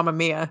version of Mamma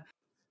Mia.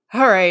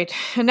 All right,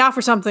 and now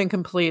for something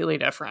completely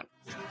different.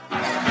 The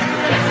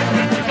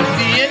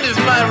end is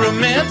my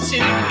romance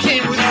and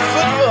came with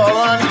football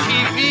on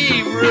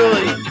TV,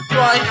 really.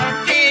 Why,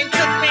 he ain't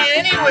took me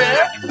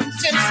anywhere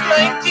since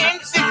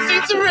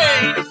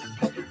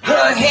 1963.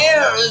 Her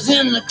hair is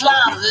in the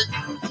closet,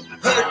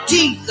 her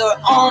teeth are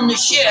on the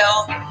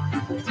shelf.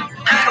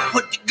 I'll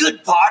put the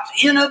good parts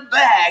in a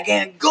bag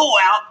and go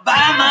out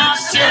by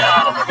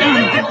myself.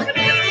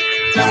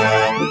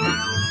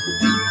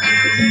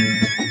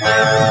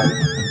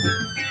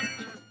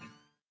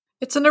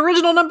 It's an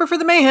original number for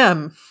the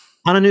Mayhem.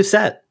 On a new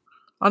set.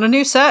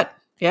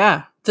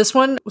 Yeah. This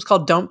one was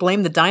called Don't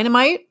Blame the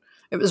Dynamite.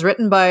 It was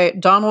written by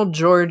Donald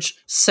George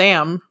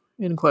Sam,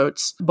 in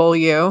quotes,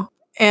 Beaulieu.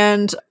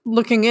 And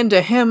looking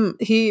into him,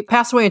 he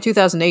passed away in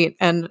 2008.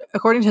 And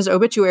according to his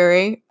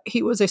obituary,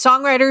 he was a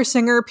songwriter,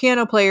 singer,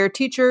 piano player,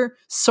 teacher,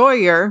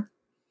 sawyer.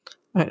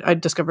 I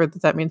discovered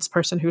that means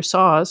person who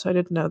saws. I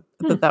didn't know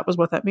that was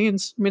what that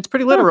means. I mean, it's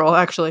pretty literal,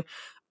 actually.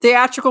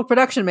 Theatrical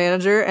production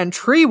manager and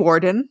tree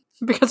warden,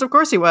 because of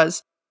course he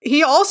was.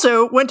 He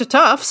also went to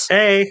Tufts.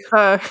 Hey,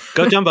 go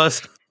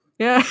Jumbos.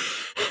 Yeah.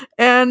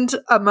 And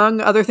among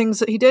other things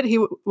that he did,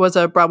 he was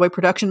a Broadway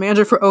production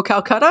manager for O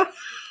Calcutta.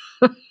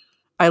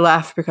 I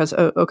laugh because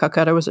O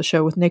Calcutta was a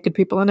show with naked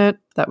people in it.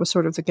 That was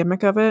sort of the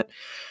gimmick of it.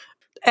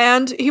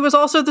 And he was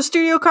also the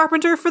studio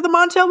carpenter for the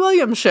Montel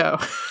Williams show.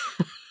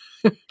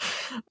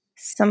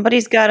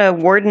 Somebody's got to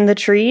warden the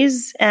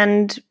trees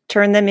and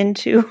turn them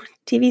into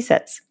TV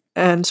sets.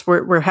 And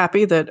we're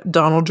happy that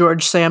Donald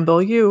George Sam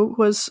Beaulieu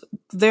was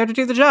there to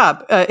do the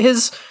job.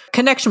 His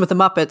connection with the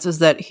Muppets is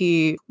that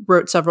he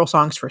wrote several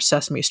songs for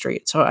Sesame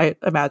Street. So I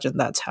imagine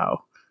that's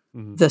how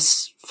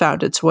this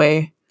found its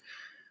way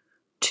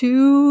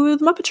to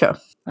the Muppet Show.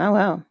 Oh,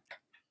 wow.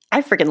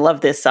 I freaking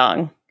love this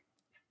song.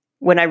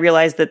 When I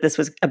realized that this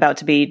was about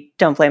to be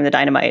Don't Blame the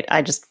Dynamite,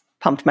 I just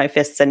pumped my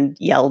fists and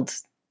yelled.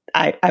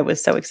 I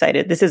was so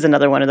excited. This is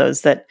another one of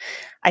those that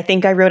I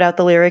think I wrote out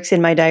the lyrics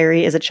in my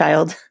diary as a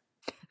child.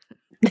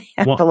 They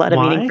have a lot of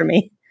meaning for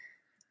me.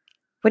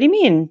 What do you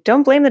mean?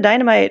 Don't blame the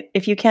dynamite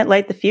if you can't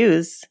light the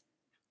fuse.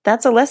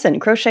 That's a lesson.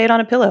 Crochet it on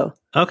a pillow.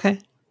 Okay.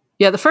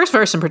 Yeah, the first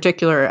verse in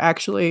particular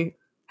actually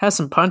has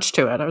some punch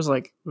to it. I was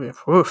like,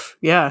 oof,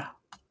 yeah.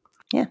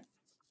 Yeah.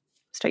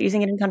 Start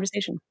using it in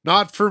conversation.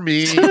 Not for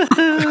me.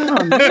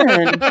 Oh,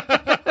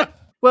 man.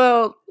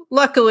 Well,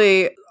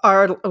 luckily,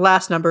 our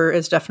last number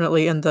is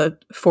definitely in the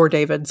For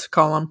Davids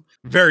column.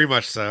 Very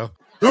much so.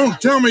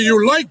 Don't tell me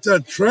you like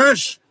that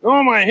trash.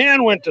 Oh, my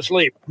hand went to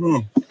sleep.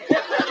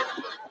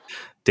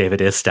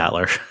 David is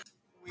Statler.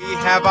 We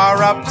have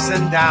our ups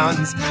and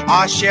downs,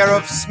 our share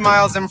of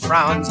smiles and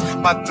frowns,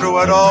 but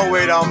through it all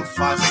we don't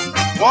fuss.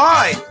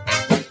 Why?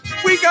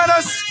 We got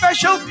a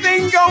special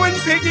thing going,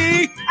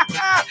 Piggy.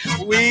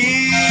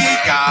 We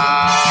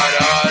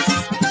got us.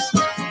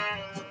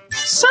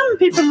 Some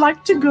people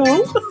like to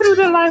go through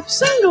their life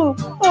single.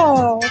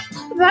 Oh,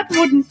 that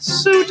wouldn't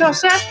suit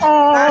us at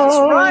all.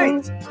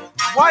 That's right.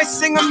 Why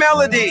sing a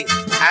melody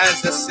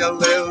as a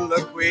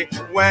soliloquy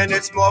when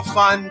it's more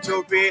fun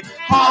to be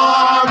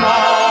harmonizing?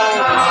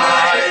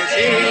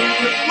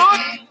 Look,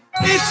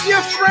 it's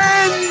your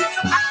friends.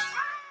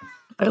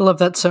 I love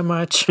that so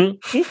much.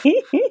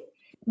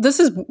 This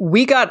is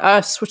We Got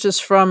Us, which is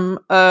from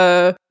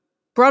a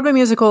Broadway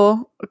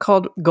musical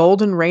called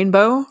Golden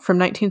Rainbow from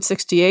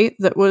 1968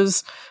 that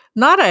was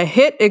not a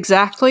hit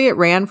exactly. It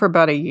ran for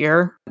about a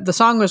year. The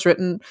song was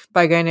written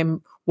by a guy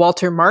named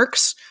Walter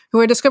Marks,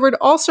 who I discovered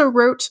also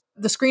wrote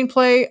the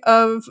screenplay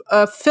of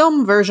a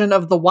film version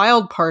of The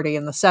Wild Party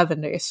in the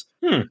 70s.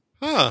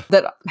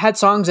 That had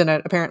songs in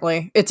it,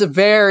 apparently. It's a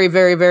very,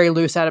 very, very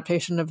loose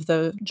adaptation of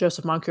the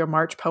Joseph Moncure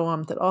March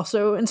poem that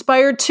also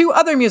inspired two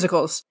other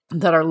musicals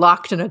that are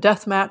locked in a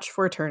death match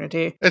for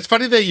eternity. It's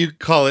funny that you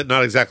call it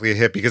not exactly a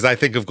hit because I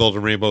think of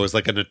Golden Rainbow as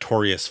like a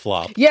notorious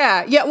flop.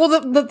 Yeah. Well,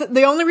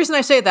 the only reason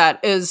I say that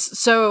is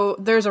so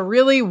there's a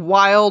really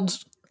wild,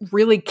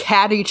 really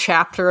catty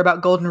chapter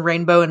about Golden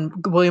Rainbow and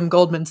William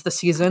Goldman's The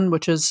Season,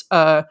 which is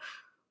okay.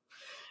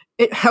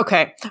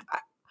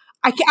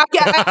 I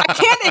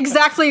can't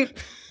exactly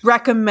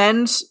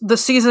recommend The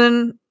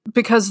Season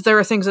because there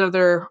are things that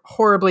are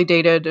horribly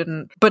dated,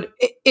 but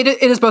it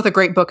is both a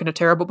great book and a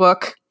terrible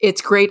book.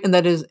 It's great in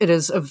that it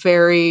is a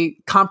very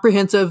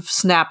comprehensive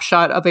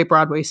snapshot of a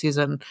Broadway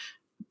season,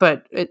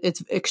 but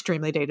it's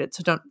extremely dated,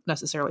 so don't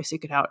necessarily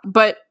seek it out.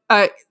 But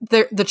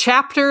the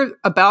chapter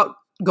about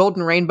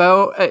Golden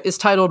Rainbow is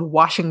titled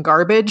Washing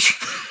Garbage.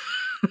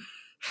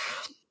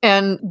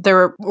 And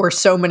there were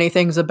so many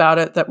things about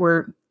it that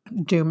were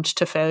doomed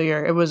to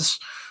failure. It was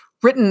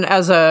written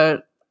as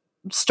a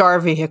star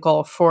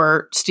vehicle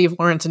for Steve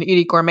Lawrence and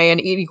Edie Gourmet, and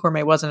Edie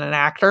Gourmet wasn't an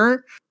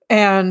actor.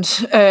 And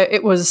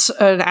it was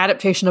an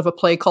adaptation of a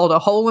play called A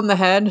Hole in the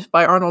Head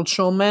by Arnold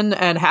Schulman,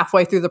 and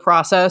halfway through the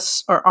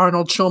process,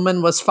 Arnold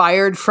Schulman was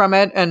fired from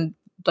it and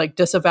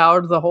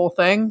disavowed the whole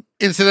thing.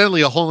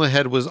 Incidentally, A Hole in the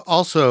Head was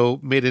also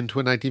made into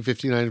a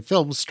 1959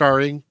 film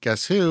starring,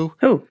 guess who?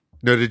 Who?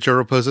 Noted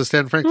Joe Raposo,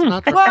 Stan Frank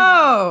Sinatra.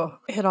 Whoa!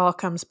 It all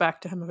comes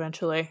back to him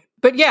eventually.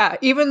 But yeah,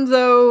 even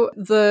though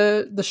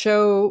the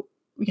show,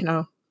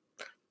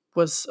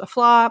 was a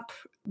flop,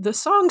 the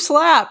song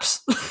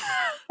slaps.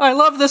 I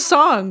love this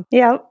song.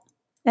 Yeah.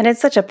 And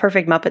it's such a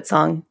perfect Muppet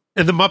song.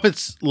 And the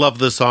Muppets love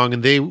the song,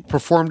 and they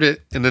performed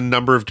it in a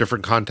number of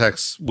different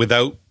contexts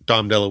without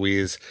Dom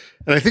DeLuise.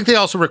 And I think they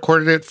also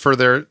recorded it for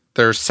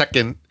their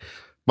second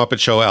Muppet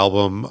Show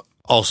album,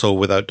 also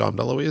without Dom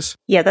DeLuise.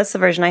 Yeah, that's the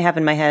version I have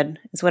in my head.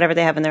 It's whatever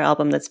they have in their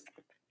album that's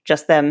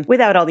just them,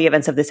 without all the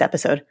events of this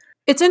episode.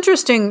 It's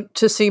interesting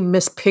to see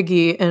Miss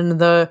Piggy in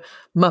the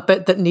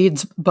Muppet that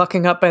needs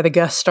bucking up by the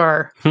guest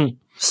star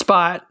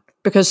spot,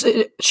 because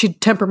she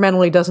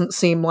temperamentally doesn't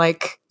seem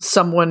like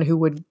someone who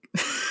would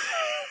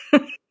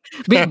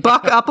be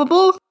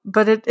buck-upable,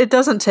 but it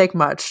doesn't take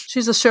much.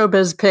 She's a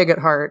showbiz pig at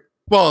heart.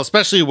 Well,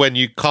 especially when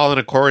you call in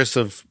a chorus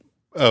of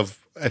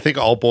I think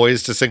all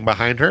boys to sing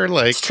behind her.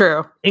 It's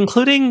true.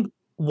 Including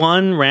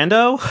one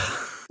rando.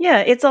 Yeah,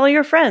 it's all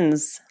your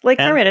friends, like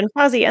Kermit and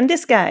Fozzie and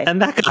this guy.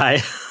 And that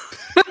guy.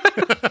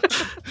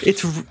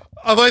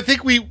 Although I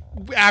think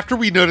after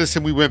we noticed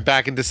him, we went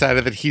back and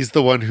decided that he's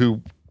the one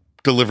who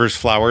delivers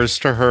flowers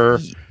to her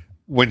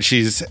when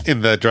she's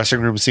in the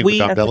dressing room scene with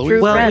Dom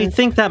DeLuise. Well, we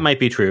think that might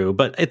be true,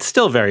 but it's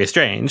still very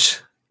strange.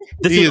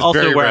 This is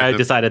also where I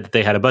decided that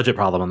they had a budget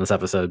problem on this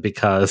episode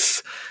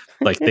because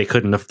they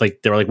couldn't have,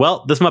 they were like,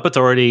 well, this Muppet's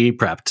already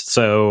prepped,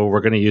 so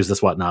we're going to use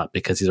this whatnot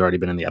because he's already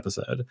been in the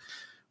episode,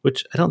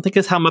 which I don't think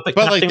is how Muppet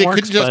casting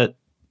works.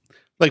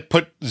 Like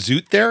put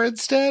Zoot there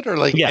instead, or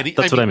like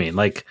that's what I mean.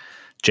 Like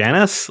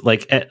Janice,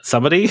 like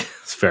somebody.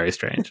 It's very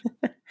strange.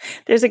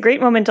 There's a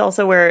great moment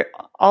also where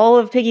all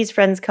of Piggy's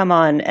friends come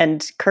on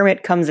and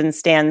Kermit comes and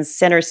stands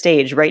center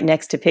stage right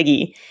next to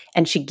Piggy,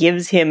 and she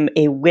gives him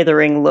a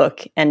withering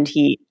look and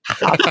he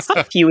hops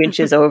a few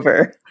inches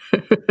over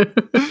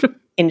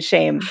in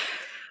shame.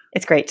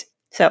 It's great.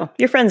 So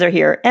your friends are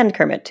here, and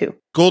Kermit too.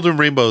 Golden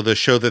Rainbow, the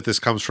show that this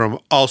comes from,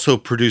 also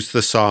produced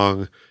the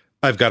song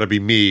I've Gotta Be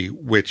Me,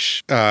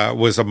 which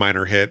was a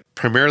minor hit,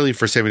 primarily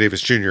for Sammy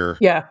Davis Jr.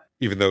 Yeah.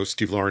 Even though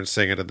Steve Lawrence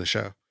sang it in the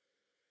show.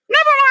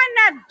 Never mind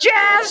that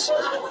jazz.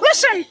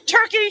 Listen,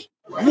 Turkey.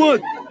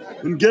 What?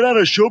 And get out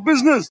of show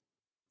business?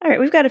 All right,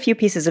 we've got a few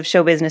pieces of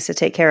show business to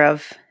take care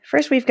of.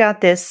 First, we've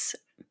got this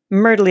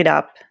Myrtly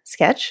Dop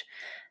sketch.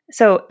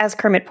 So, as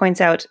Kermit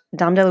points out,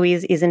 Dom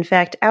DeLuise is in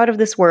fact out of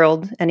this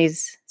world, and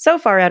he's so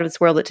far out of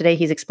this world that today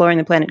he's exploring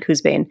the planet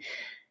Coosbane.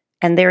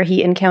 And there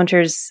he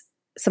encounters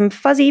some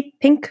fuzzy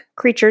pink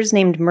creatures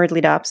named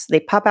Myrtly Dops. They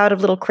pop out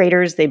of little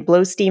craters, they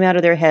blow steam out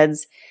of their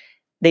heads,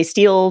 they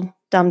steal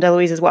Dom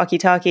DeLuise's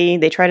walkie-talkie,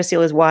 they try to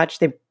steal his watch,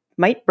 they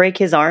might break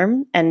his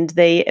arm, and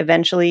they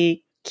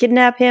eventually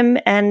kidnap him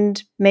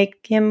and make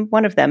him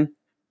one of them.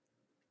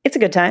 It's a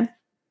good time.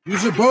 You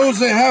suppose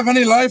they have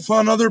any life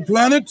on other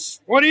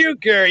planets? What do you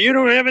care? You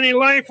don't have any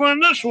life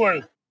on this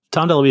one.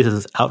 Tom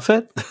DeLuise's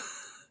outfit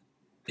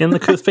in the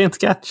Coosbane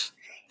sketch.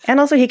 And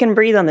also he can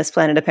breathe on this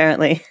planet,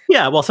 apparently.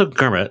 Yeah, well, so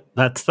Kermit.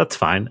 That's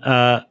fine.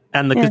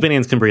 And the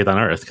Coosbanians can breathe on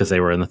Earth because they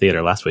were in the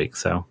theater last week.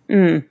 So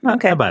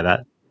okay. I buy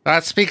that.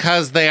 That's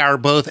because they are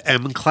both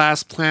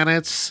M-class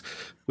planets,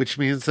 which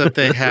means that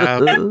they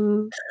have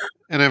an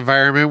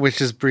environment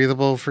which is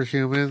breathable for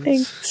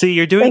humans. See,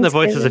 you're doing the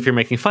voices if you're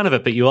making fun of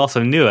it, but you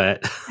also knew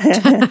it.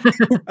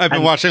 I've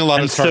been watching a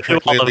lot of Star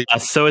Trek lately.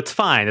 So it's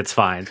fine. It's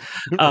fine.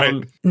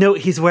 Right. No,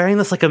 he's wearing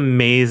this like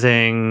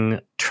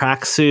amazing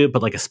tracksuit,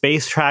 but like a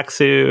space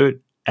tracksuit,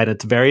 and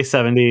it's very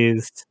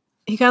 70s.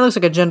 He kind of looks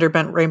like a gender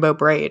bent Rainbow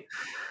Braid.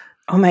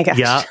 Oh my gosh.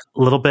 Yeah,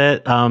 a little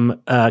bit.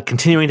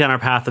 Continuing down our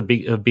path of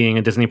being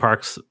a Disney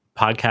Parks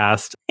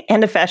podcast.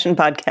 And a fashion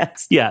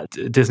podcast. Yeah,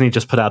 Disney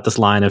just put out this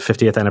line of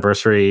 50th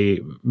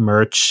anniversary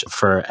merch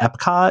for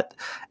Epcot.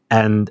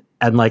 And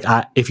like,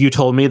 if you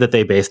told me that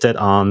they based it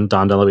on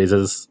Dom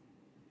DeLuise's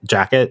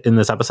jacket in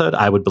this episode,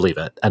 I would believe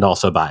it and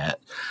also buy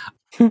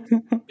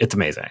it. It's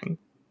amazing.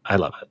 I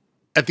love it.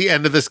 At the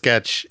end of the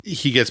sketch,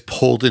 he gets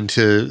pulled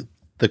into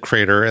the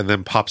crater and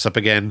then pops up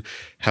again,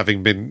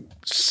 having been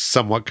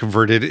somewhat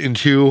converted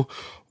into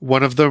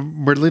one of the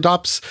Myrtly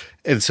Dops.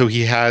 And so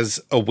he has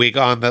a wig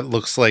on that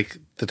looks like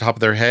the top of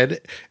their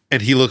head,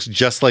 and he looks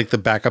just like the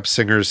backup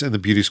singers in the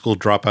Beauty School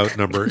Dropout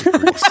number in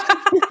Grease.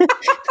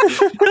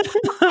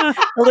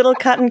 A little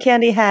cotton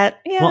candy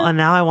hat. Yeah. Well, and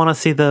now I want to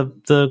see the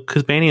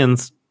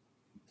Coosbanians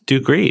do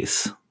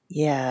Grease.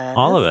 Yeah.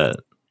 All of it.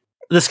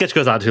 The sketch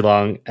goes on too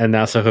long, and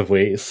now so have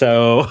we.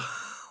 So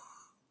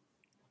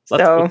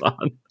let's move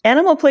on.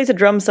 Animal plays a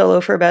drum solo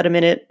for about a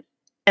minute,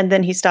 and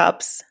then he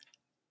stops.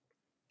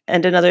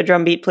 And another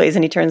drum beat plays,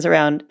 and he turns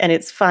around, and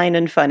it's fine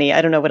and funny.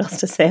 I don't know what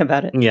else to say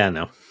about it. Yeah,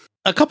 no.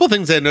 A couple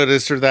things I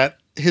noticed are that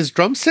his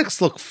drumsticks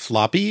look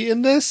floppy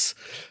in this,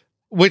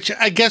 which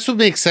I guess would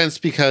make sense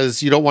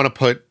because you don't want to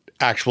put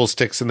actual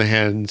sticks in the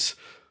hands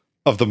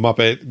of the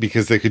Muppet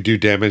because they could do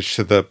damage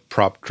to the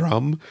prop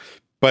drum.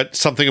 But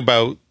something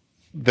about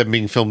them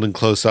being filmed in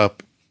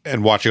close-up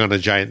and watching on a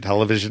giant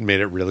television made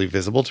it really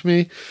visible to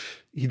me.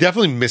 He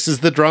definitely misses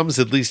the drums,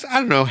 at least, I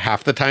don't know,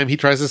 half the time he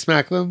tries to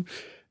smack them.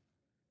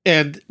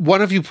 And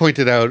one of you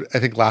pointed out, I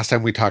think last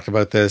time we talked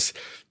about this,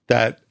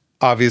 that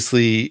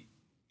obviously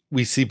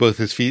we see both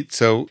his feet,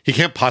 so he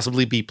can't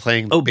possibly be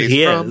playing the bass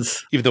drum,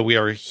 even though we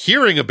are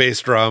hearing a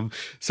bass drum.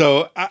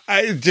 So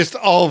I just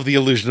all of the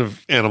illusion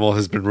of Animal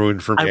has been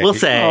ruined for me. I will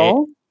say,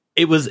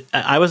 I was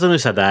the one who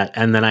said that,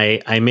 and then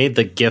I made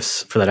the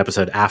GIFs for that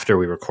episode after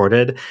we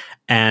recorded,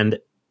 and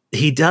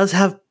he does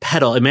have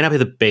pedal. It may not be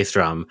the bass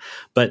drum,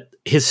 but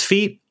his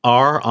feet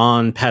are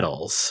on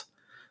pedals.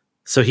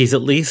 So he's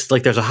at least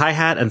like there's a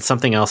hi-hat and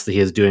something else that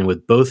he is doing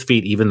with both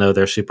feet, even though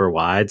they're super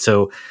wide.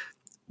 So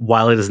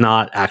while it is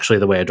not actually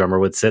the way a drummer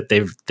would sit,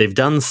 they've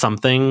done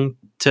something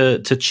to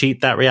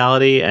cheat that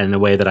reality in a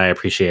way that I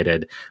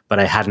appreciated, but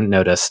I hadn't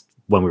noticed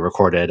when we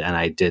recorded, and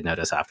I did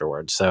notice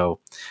afterwards. So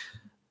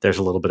there's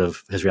a little bit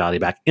of his reality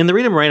back. In the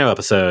Rita Moreno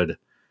episode,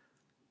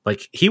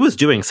 like he was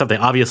doing something.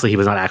 Obviously, he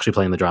was not actually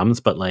playing the drums,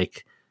 but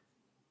like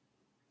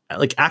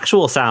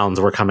actual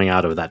sounds were coming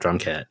out of that drum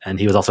kit, and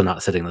he was also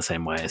not sitting the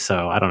same way.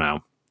 So I don't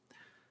know.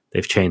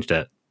 They've changed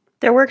it.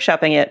 They're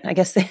workshopping it. I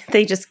guess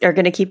they just are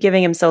going to keep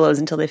giving him solos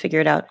until they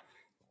figure it out.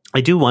 I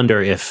do wonder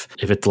if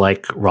it's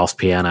like Rolf's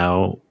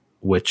piano,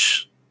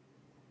 which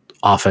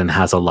often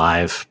has a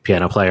live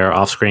piano player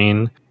off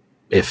screen,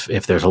 if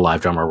there's a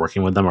live drummer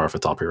working with them, or if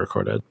it's all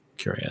pre-recorded.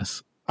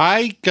 Curious.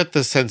 I get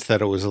the sense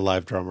that it was a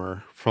live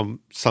drummer from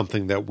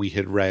something that we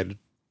had read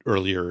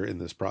earlier in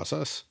this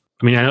process.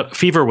 I mean, I know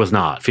Fever was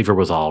not. Fever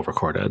was all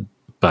recorded,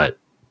 but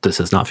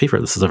this is not Fever.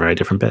 This is a very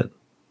different bit.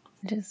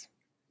 It is.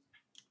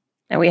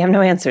 And we have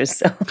no answers,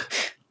 so.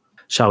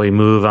 Shall we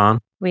move on?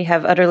 We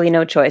have utterly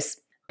no choice.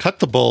 Cut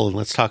the bull and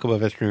let's talk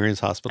about Veterinarian's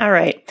Hospital. All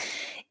right.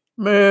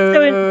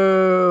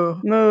 Moo.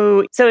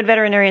 Moo. So at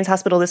Veterinarian's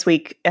Hospital this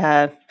week,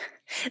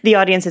 the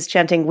audience is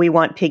chanting, "We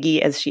want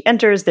Piggy" as she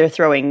enters. They're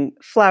throwing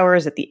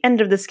flowers at the end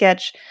of the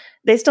sketch.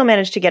 They still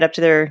manage to get up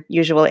to their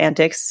usual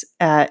antics,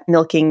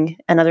 milking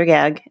another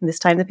gag. And this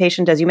time the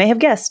patient, as you may have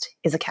guessed,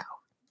 is a cow.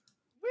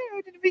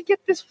 Where did we get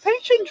this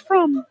patient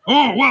from?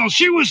 Oh, well,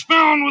 she was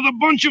found with a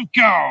bunch of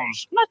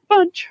cows. Not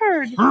bunch,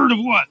 herd. Herd of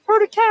what?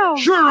 Herd of cows.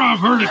 Sure, I've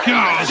heard of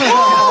cows. No,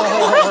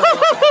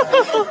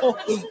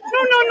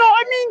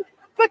 I mean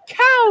the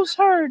cows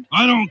herd.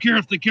 I don't care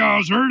if the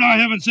cows herd. I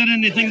haven't said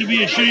anything to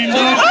be ashamed of.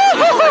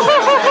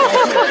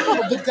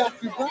 But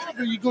Dr. Bob,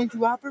 are you going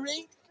to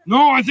operate?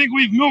 No, I think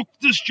we've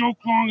milked this joke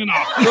long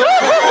enough.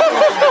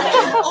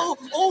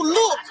 Oh,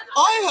 look,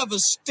 I have a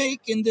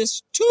stake in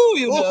this too,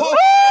 you know.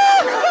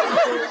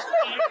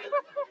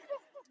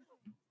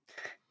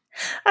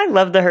 I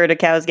love the herd of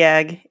cows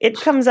gag. It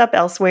comes up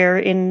elsewhere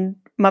in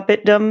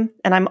Muppetdom,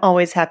 and I'm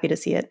always happy to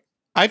see it.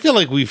 I feel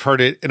like we've heard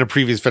it in a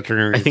previous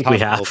Veterinarian's I think we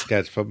Hospital have.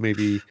 sketch, but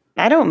maybe...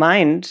 I don't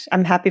mind.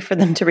 I'm happy for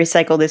them to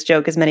recycle this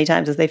joke as many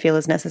times as they feel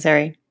is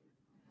necessary.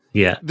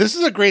 Yeah. This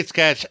is a great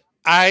sketch.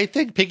 I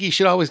think Piggy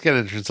should always get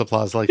entrance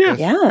applause like this.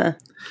 Yeah.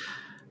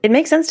 It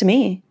makes sense to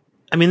me.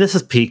 I mean, this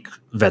is peak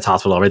Vet's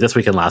Hospital, right? This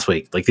week and last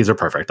week. Like, these are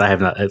perfect. I have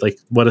not, like,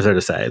 what is there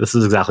to say? This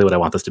is exactly what I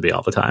want this to be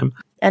all the time.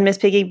 And Miss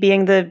Piggy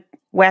being the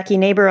wacky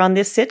neighbor on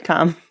this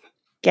sitcom,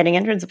 getting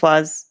entrance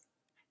applause.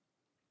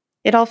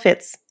 It all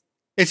fits.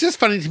 It's just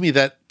funny to me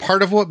that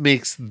part of what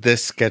makes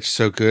this sketch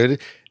so good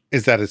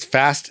is that it's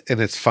fast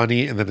and it's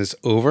funny and then it's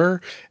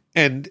over.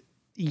 And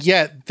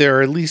yet there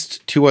are at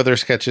least two other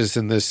sketches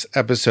in this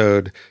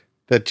episode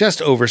that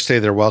just overstay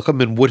their welcome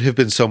and would have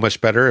been so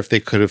much better if they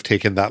could have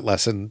taken that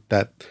lesson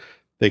that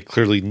they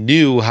clearly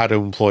knew how to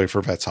employ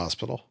for Vet's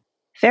Hospital.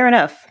 Fair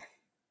enough.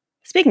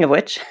 Speaking of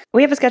which,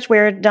 we have a sketch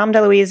where Dom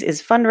DeLuise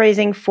is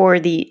fundraising for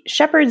the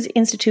Shepherd's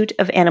Institute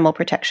of Animal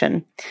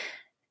Protection.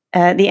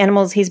 The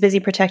animals he's busy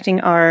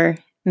protecting are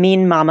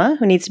Mean Mama,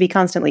 who needs to be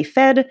constantly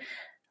fed,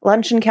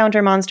 Lunch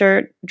Encounter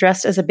Monster,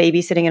 dressed as a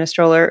baby sitting in a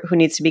stroller, who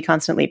needs to be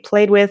constantly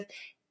played with,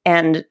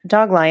 and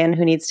Dog Lion,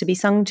 who needs to be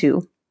sung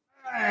to.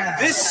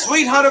 This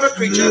sweetheart of a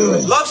creature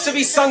loves to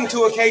be sung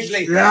to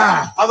occasionally.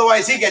 Yeah.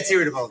 Otherwise, he gets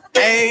irritable.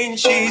 Ain't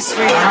she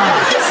sweet?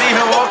 See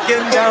her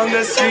walking down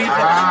the street.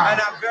 And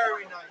I'm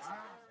very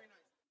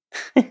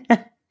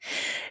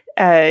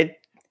nice.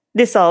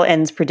 This all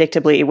ends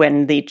predictably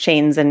when the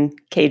chains and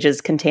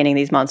cages containing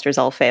these monsters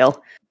all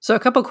fail. So a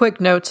couple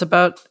quick notes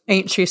about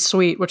Ain't She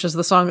Sweet, which is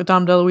the song that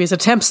Dom DeLuise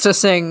attempts to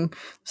sing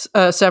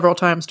several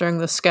times during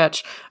this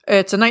sketch.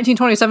 It's a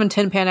 1927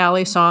 Tin Pan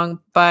Alley song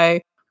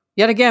by,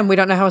 yet again, we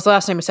don't know how his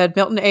last name is said,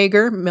 Milton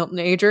Ager,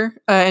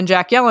 and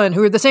Jack Yellen,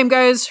 who are the same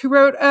guys who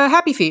wrote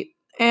Happy Feet.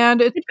 And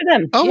Good for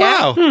them. Oh,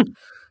 Yeah. wow.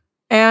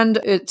 And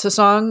it's a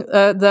song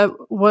that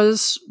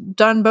was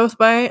done both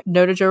by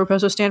noted Joe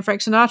Raposo Stan Frank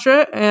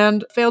Sinatra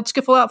and failed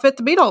skiffle outfit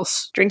the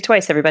Beatles. Drink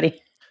twice,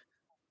 everybody.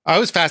 I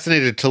was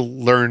fascinated to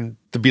learn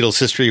the Beatles'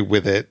 history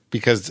with it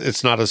because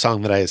it's not a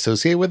song that I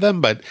associate with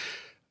them, but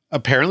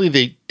apparently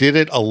they did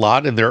it a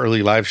lot in their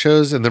early live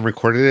shows and then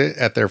recorded it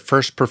at their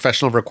first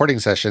professional recording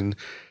session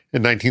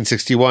in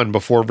 1961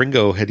 before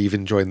Ringo had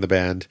even joined the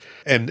band.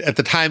 And at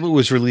the time it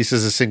was released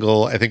as a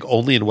single, I think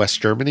only in West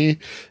Germany.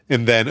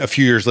 And then a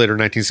few years later,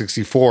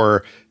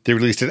 1964, they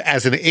released it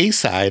as an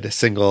A-side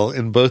single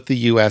in both the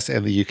US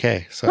and the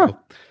UK. So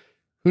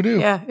who knew?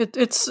 Yeah,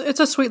 it's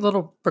a sweet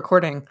little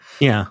recording.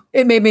 Yeah.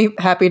 It made me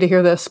happy to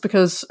hear this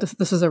because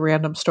this is a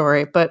random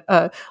story. But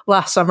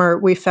last summer,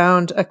 we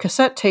found a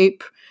cassette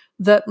tape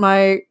that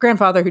my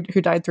grandfather,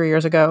 who died 3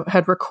 years ago,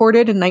 had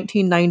recorded in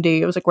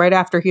 1990. It was like right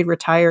after he'd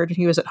retired and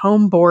he was at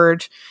home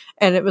bored.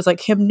 And it was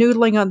like him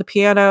noodling on the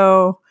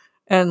piano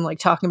and like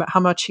talking about how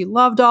much he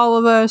loved all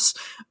of us.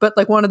 But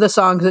like one of the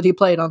songs that he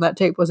played on that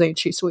tape was Ain't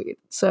She Sweet.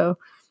 So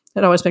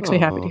it always makes me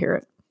happy to hear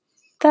it.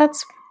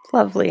 That's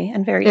lovely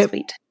and very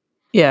sweet.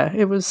 Yeah,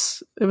 it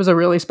was a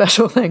really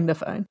special thing to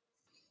find.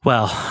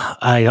 Well,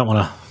 I don't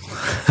want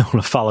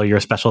to follow your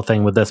special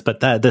thing with this,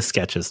 but this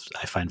sketch is,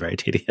 I find, very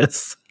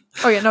tedious.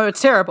 Oh yeah, no, it's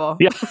terrible.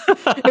 Yeah.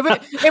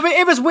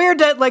 it was weird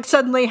to like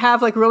suddenly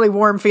have like really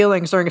warm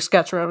feelings during a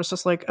sketch where I was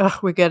just like, oh,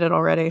 we get it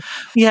already.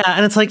 Yeah,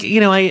 and it's like,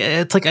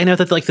 I know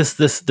that like this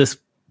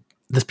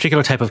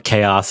particular type of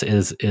chaos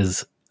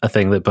is a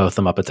thing that both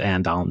the Muppets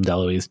and Dom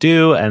DeLuise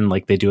do, and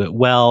like they do it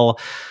well,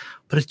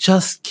 but it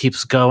just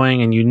keeps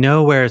going, and you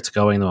know where it's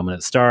going the moment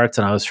it starts.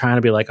 And I was trying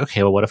to be like,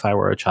 okay, well, what if I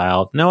were a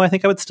child? No, I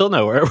think I would still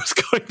know where it was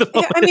going the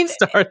moment it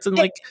starts. And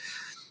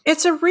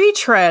it's a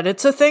retread.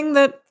 It's a thing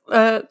that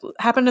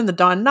happened in the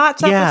Don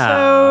Knotts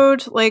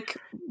episode. Like,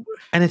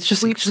 and it's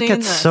just, it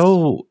gets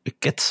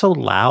so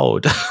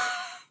loud.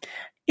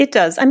 It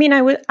does. I mean,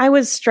 I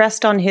was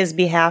stressed on his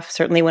behalf,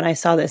 certainly when I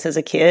saw this as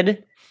a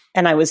kid,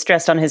 and I was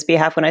stressed on his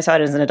behalf when I saw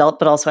it as an adult,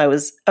 but also I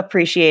was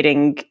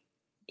appreciating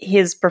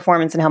his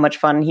performance and how much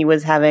fun he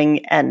was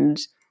having and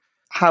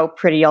how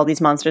pretty all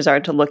these monsters are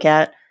to look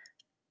at.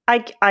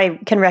 I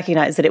can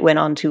recognize that it went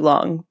on too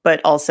long,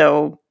 but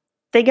also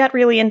they got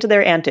really into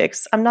their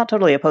antics. I'm not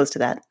totally opposed to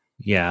that.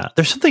 Yeah.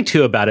 There's something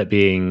too about it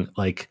being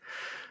like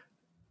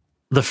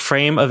the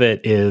frame of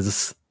it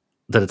is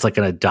that it's like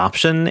an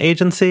adoption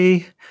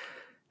agency.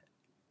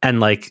 And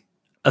like,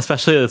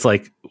 especially it's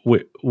like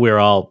we're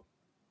all,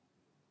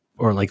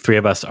 or like three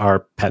of us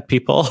are pet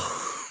people.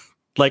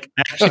 Like,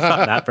 I actually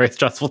found that very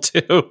stressful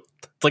too.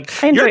 It's like,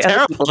 you're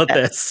terrible at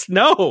this.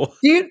 No.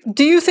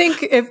 Do you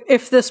think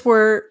if this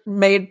were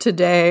made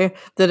today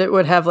that it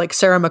would have like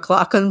Sarah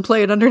McLachlan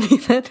played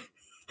underneath it?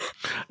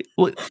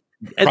 Well,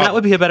 and that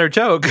would be a better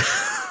joke.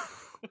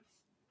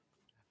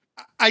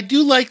 I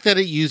do like that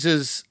it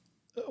uses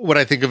what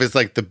I think of as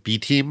like the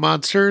B-team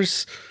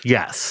monsters.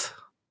 Yes.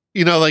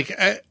 You know, like,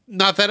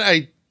 not that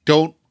I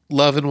don't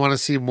love and want to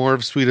see more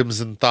of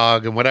Sweetums and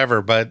Thog and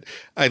whatever, but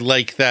I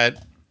like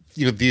that,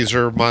 you know, these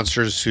are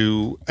monsters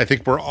who I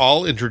think were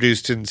all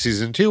introduced in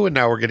season 2, and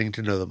now we're getting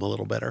to know them a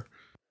little better.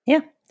 Yeah,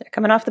 they're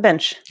coming off the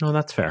bench. Oh,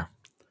 that's fair.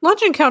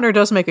 Lunch Encounter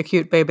does make a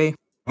cute baby.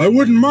 I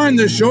wouldn't mind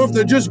this show if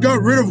they just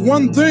got rid of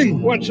one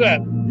thing. What's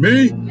that?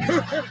 Me?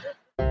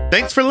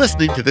 Thanks for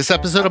listening to this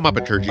episode of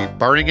Muppeturgy.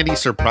 Barring any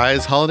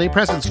surprise holiday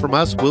presents from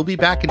us, we'll be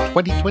back in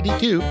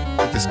 2022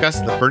 to discuss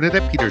the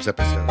Bernadette Peters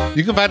episode.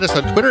 You can find us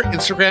on Twitter,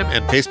 Instagram,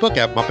 and Facebook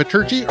at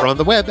Muppeturgy or on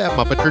the web at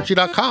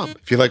Muppeturgy.com.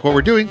 If you like what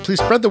we're doing, please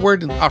spread the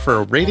word and offer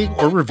a rating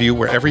or review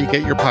wherever you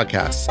get your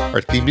podcasts.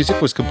 Our theme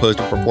music was composed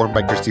and performed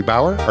by Christy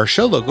Bauer. Our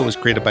show logo was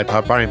created by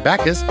Todd Brian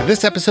Backus, and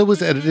this episode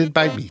was edited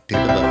by me,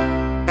 David Lowe.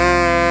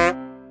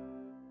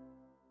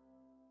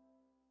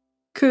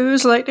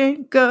 Coos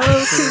lightning, go,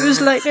 coos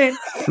lightning.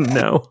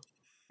 No.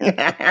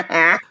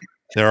 There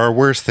are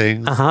worse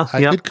things.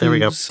 Yep, there we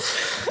go.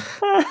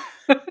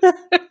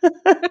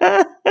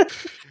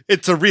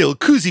 It's a real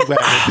koozie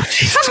wagon.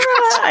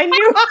 I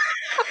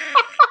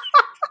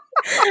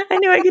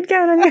knew I could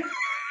count on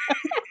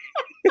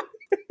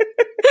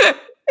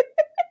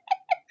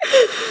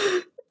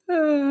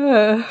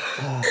you.